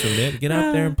awesome, man. Get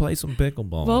out there and play some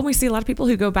pickleball. Well, we see a lot of people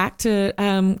who go back to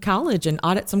college and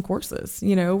audit some courses,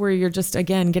 where you're just,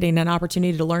 again, getting an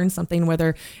opportunity to learn something,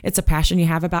 whether it's a passion you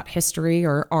have about history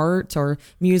or art or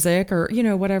music or,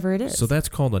 whatever it is. So that's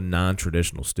called a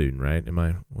non-traditional student, right? Am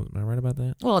I right about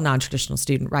that? Well, a non-traditional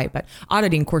student, right. But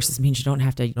auditing courses means you don't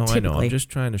have to No, typically. I know. I'm just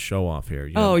trying to show off here.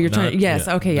 You're trying. Yes.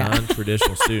 Okay. Yeah.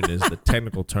 Non-traditional student is the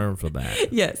technical term for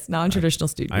that. Yes. Non-traditional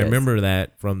student. I remember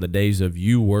that from the days of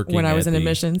you working when I was in the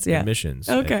admissions. Yeah. Admissions.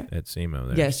 Okay. At SEMO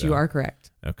there. Yes, you are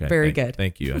correct. Okay. Very good.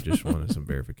 Thank you. I just wanted some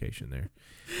verification there.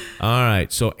 All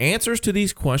right. So answers to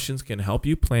these questions can help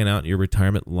you plan out your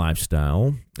retirement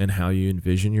lifestyle and how you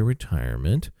envision your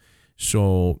retirement.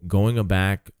 So going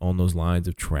back on those lines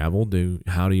of travel,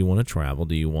 how do you want to travel?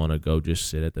 Do you want to go just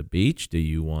sit at the beach? Do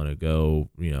you want to go,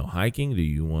 hiking? Do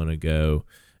you want to go,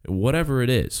 whatever it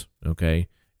is? Okay.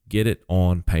 Get it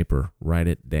on paper. Write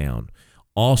it down.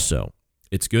 Also,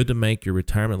 it's good to make your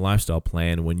retirement lifestyle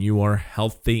plan when you are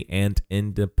healthy and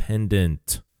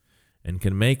independent and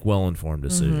can make well-informed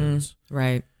decisions.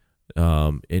 Right.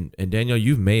 And Danielle,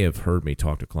 you may have heard me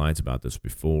talk to clients about this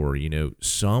before.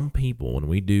 Some people, when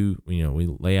we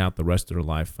lay out the rest of their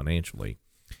life financially,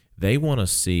 they want to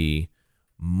see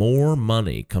more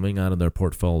money coming out of their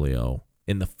portfolio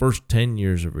in the first 10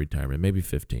 years of retirement, maybe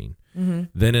 15,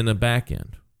 than in the back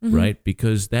end. right?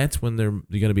 Because that's when they're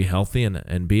going to be healthy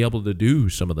and be able to do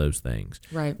some of those things.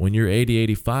 Right. When you're 80,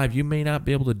 85, you may not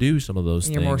be able to do some of those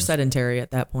And things. you're more sedentary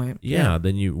at that point. Yeah,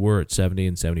 than you were at 70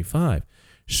 and 75.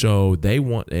 So they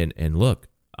want, and look,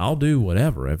 I'll do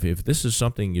whatever. If this is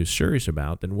something you're serious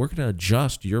about, then we're going to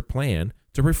adjust your plan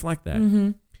to reflect that.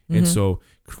 And so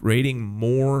creating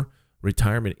more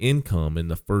retirement income in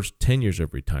the first 10 years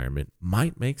of retirement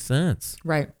might make sense.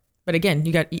 Right. But again,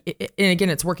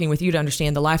 it's working with you to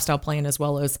understand the lifestyle plan as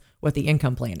well as what the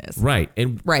income plan is. Right.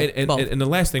 And the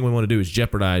last thing we want to do is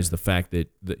jeopardize the fact that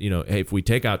hey, if we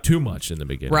take out too much in the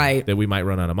beginning, right, that we might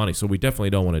run out of money. So we definitely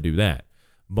don't want to do that.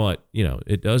 But,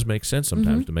 it does make sense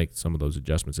sometimes to make some of those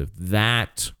adjustments if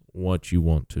that's what you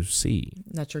want to see.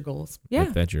 That's your goals. Yeah.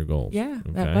 If that's your goals. Yeah.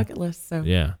 Okay? That bucket list. So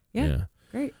Yeah.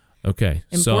 Great. Okay.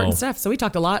 Important stuff. So we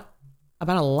talked about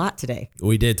a lot today.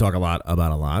 We did talk about a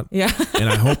lot. Yeah. And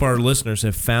I hope our listeners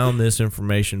have found this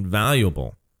information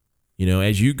valuable.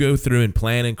 As you go through and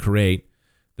plan and create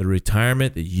the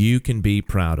retirement that you can be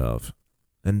proud of.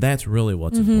 And that's really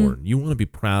what's important. You want to be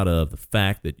proud of the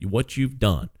fact that what you've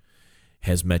done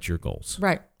has met your goals.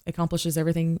 Right. Accomplishes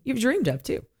everything you've dreamed of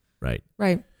too. Right.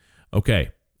 Right.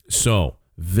 Okay. So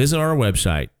visit our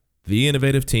website,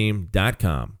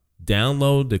 theinnovativeteam.com.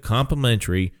 Download the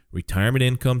complimentary Retirement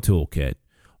Income Toolkit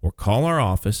or call our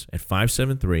office at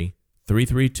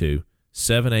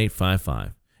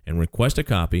 573-332-7855 and request a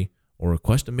copy or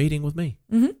request a meeting with me.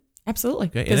 Absolutely.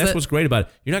 Okay. And that's what's great about it.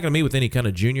 You're not going to meet with any kind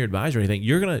of junior advisor or anything.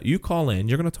 You call in,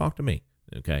 you're going to talk to me.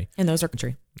 Okay. And those are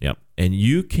country. Yep. And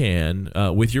you can,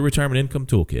 with your Retirement Income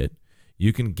Toolkit,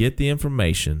 you can get the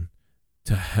information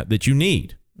that you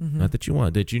need, not that you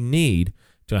want, that you need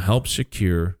to help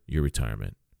secure your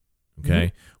retirement.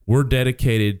 Okay. We're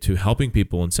dedicated to helping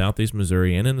people in Southeast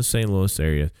Missouri and in the St. Louis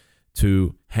area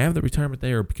to have the retirement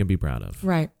they can be proud of.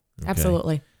 Right. Okay.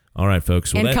 Absolutely. All right,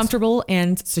 folks. Well, and comfortable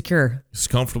and secure. It's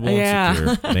comfortable and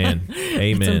secure. Man.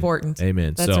 Amen. It's important.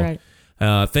 Amen. That's right.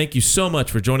 Thank you so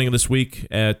much for joining us this week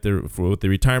with the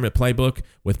Retirement Playbook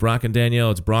with Brock and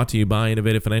Danielle. It's brought to you by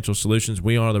Innovative Financial Solutions.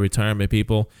 We are the retirement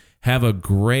people. Have a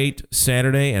great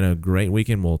Saturday and a great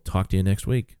weekend. We'll talk to you next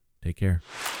week. Take care.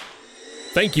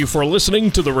 Thank you for listening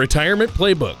to the Retirement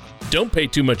Playbook. Don't pay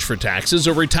too much for taxes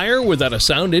or retire without a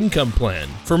sound income plan.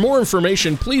 For more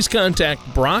information, please contact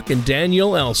Brock and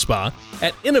Danielle Elspa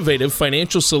at Innovative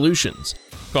Financial Solutions.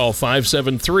 Call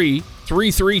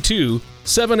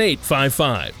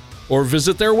 573-332-7855 or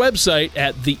visit their website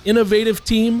at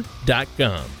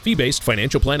theinnovativeteam.com. Fee-based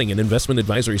financial planning and investment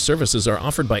advisory services are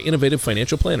offered by Innovative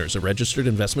Financial Planners, a registered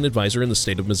investment advisor in the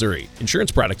state of Missouri.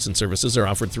 Insurance products and services are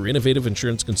offered through Innovative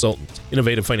Insurance Consultants.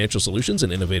 Innovative Financial Solutions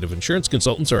and Innovative Insurance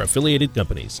Consultants are affiliated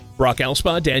companies. Brock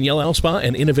Elspa, Danielle Elspa,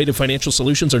 and Innovative Financial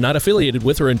Solutions are not affiliated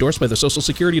with or endorsed by the Social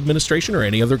Security Administration or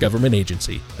any other government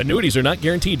agency. Annuities are not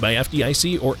guaranteed by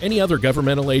FDIC or any other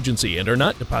governmental agency and are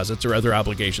not deposits or other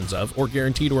obligations of or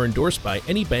guaranteed or endorsed by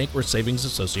any bank or savings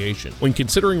association. When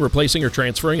considering replacing or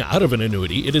transferring out of an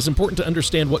annuity, it is important to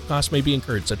understand what costs may be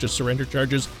incurred, such as surrender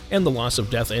charges and the loss of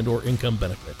death and or income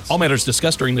benefits. All matters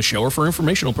discussed during the show are for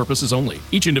informational purposes only.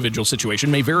 Each individual situation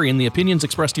may vary and the opinions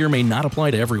expressed here may not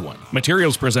apply to everyone.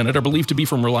 Materials presented are believed to be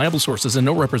from reliable sources and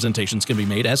no representations can be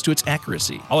made as to its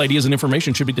accuracy. All ideas and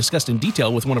information should be discussed in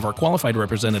detail with one of our qualified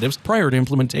representatives prior to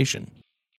implementation.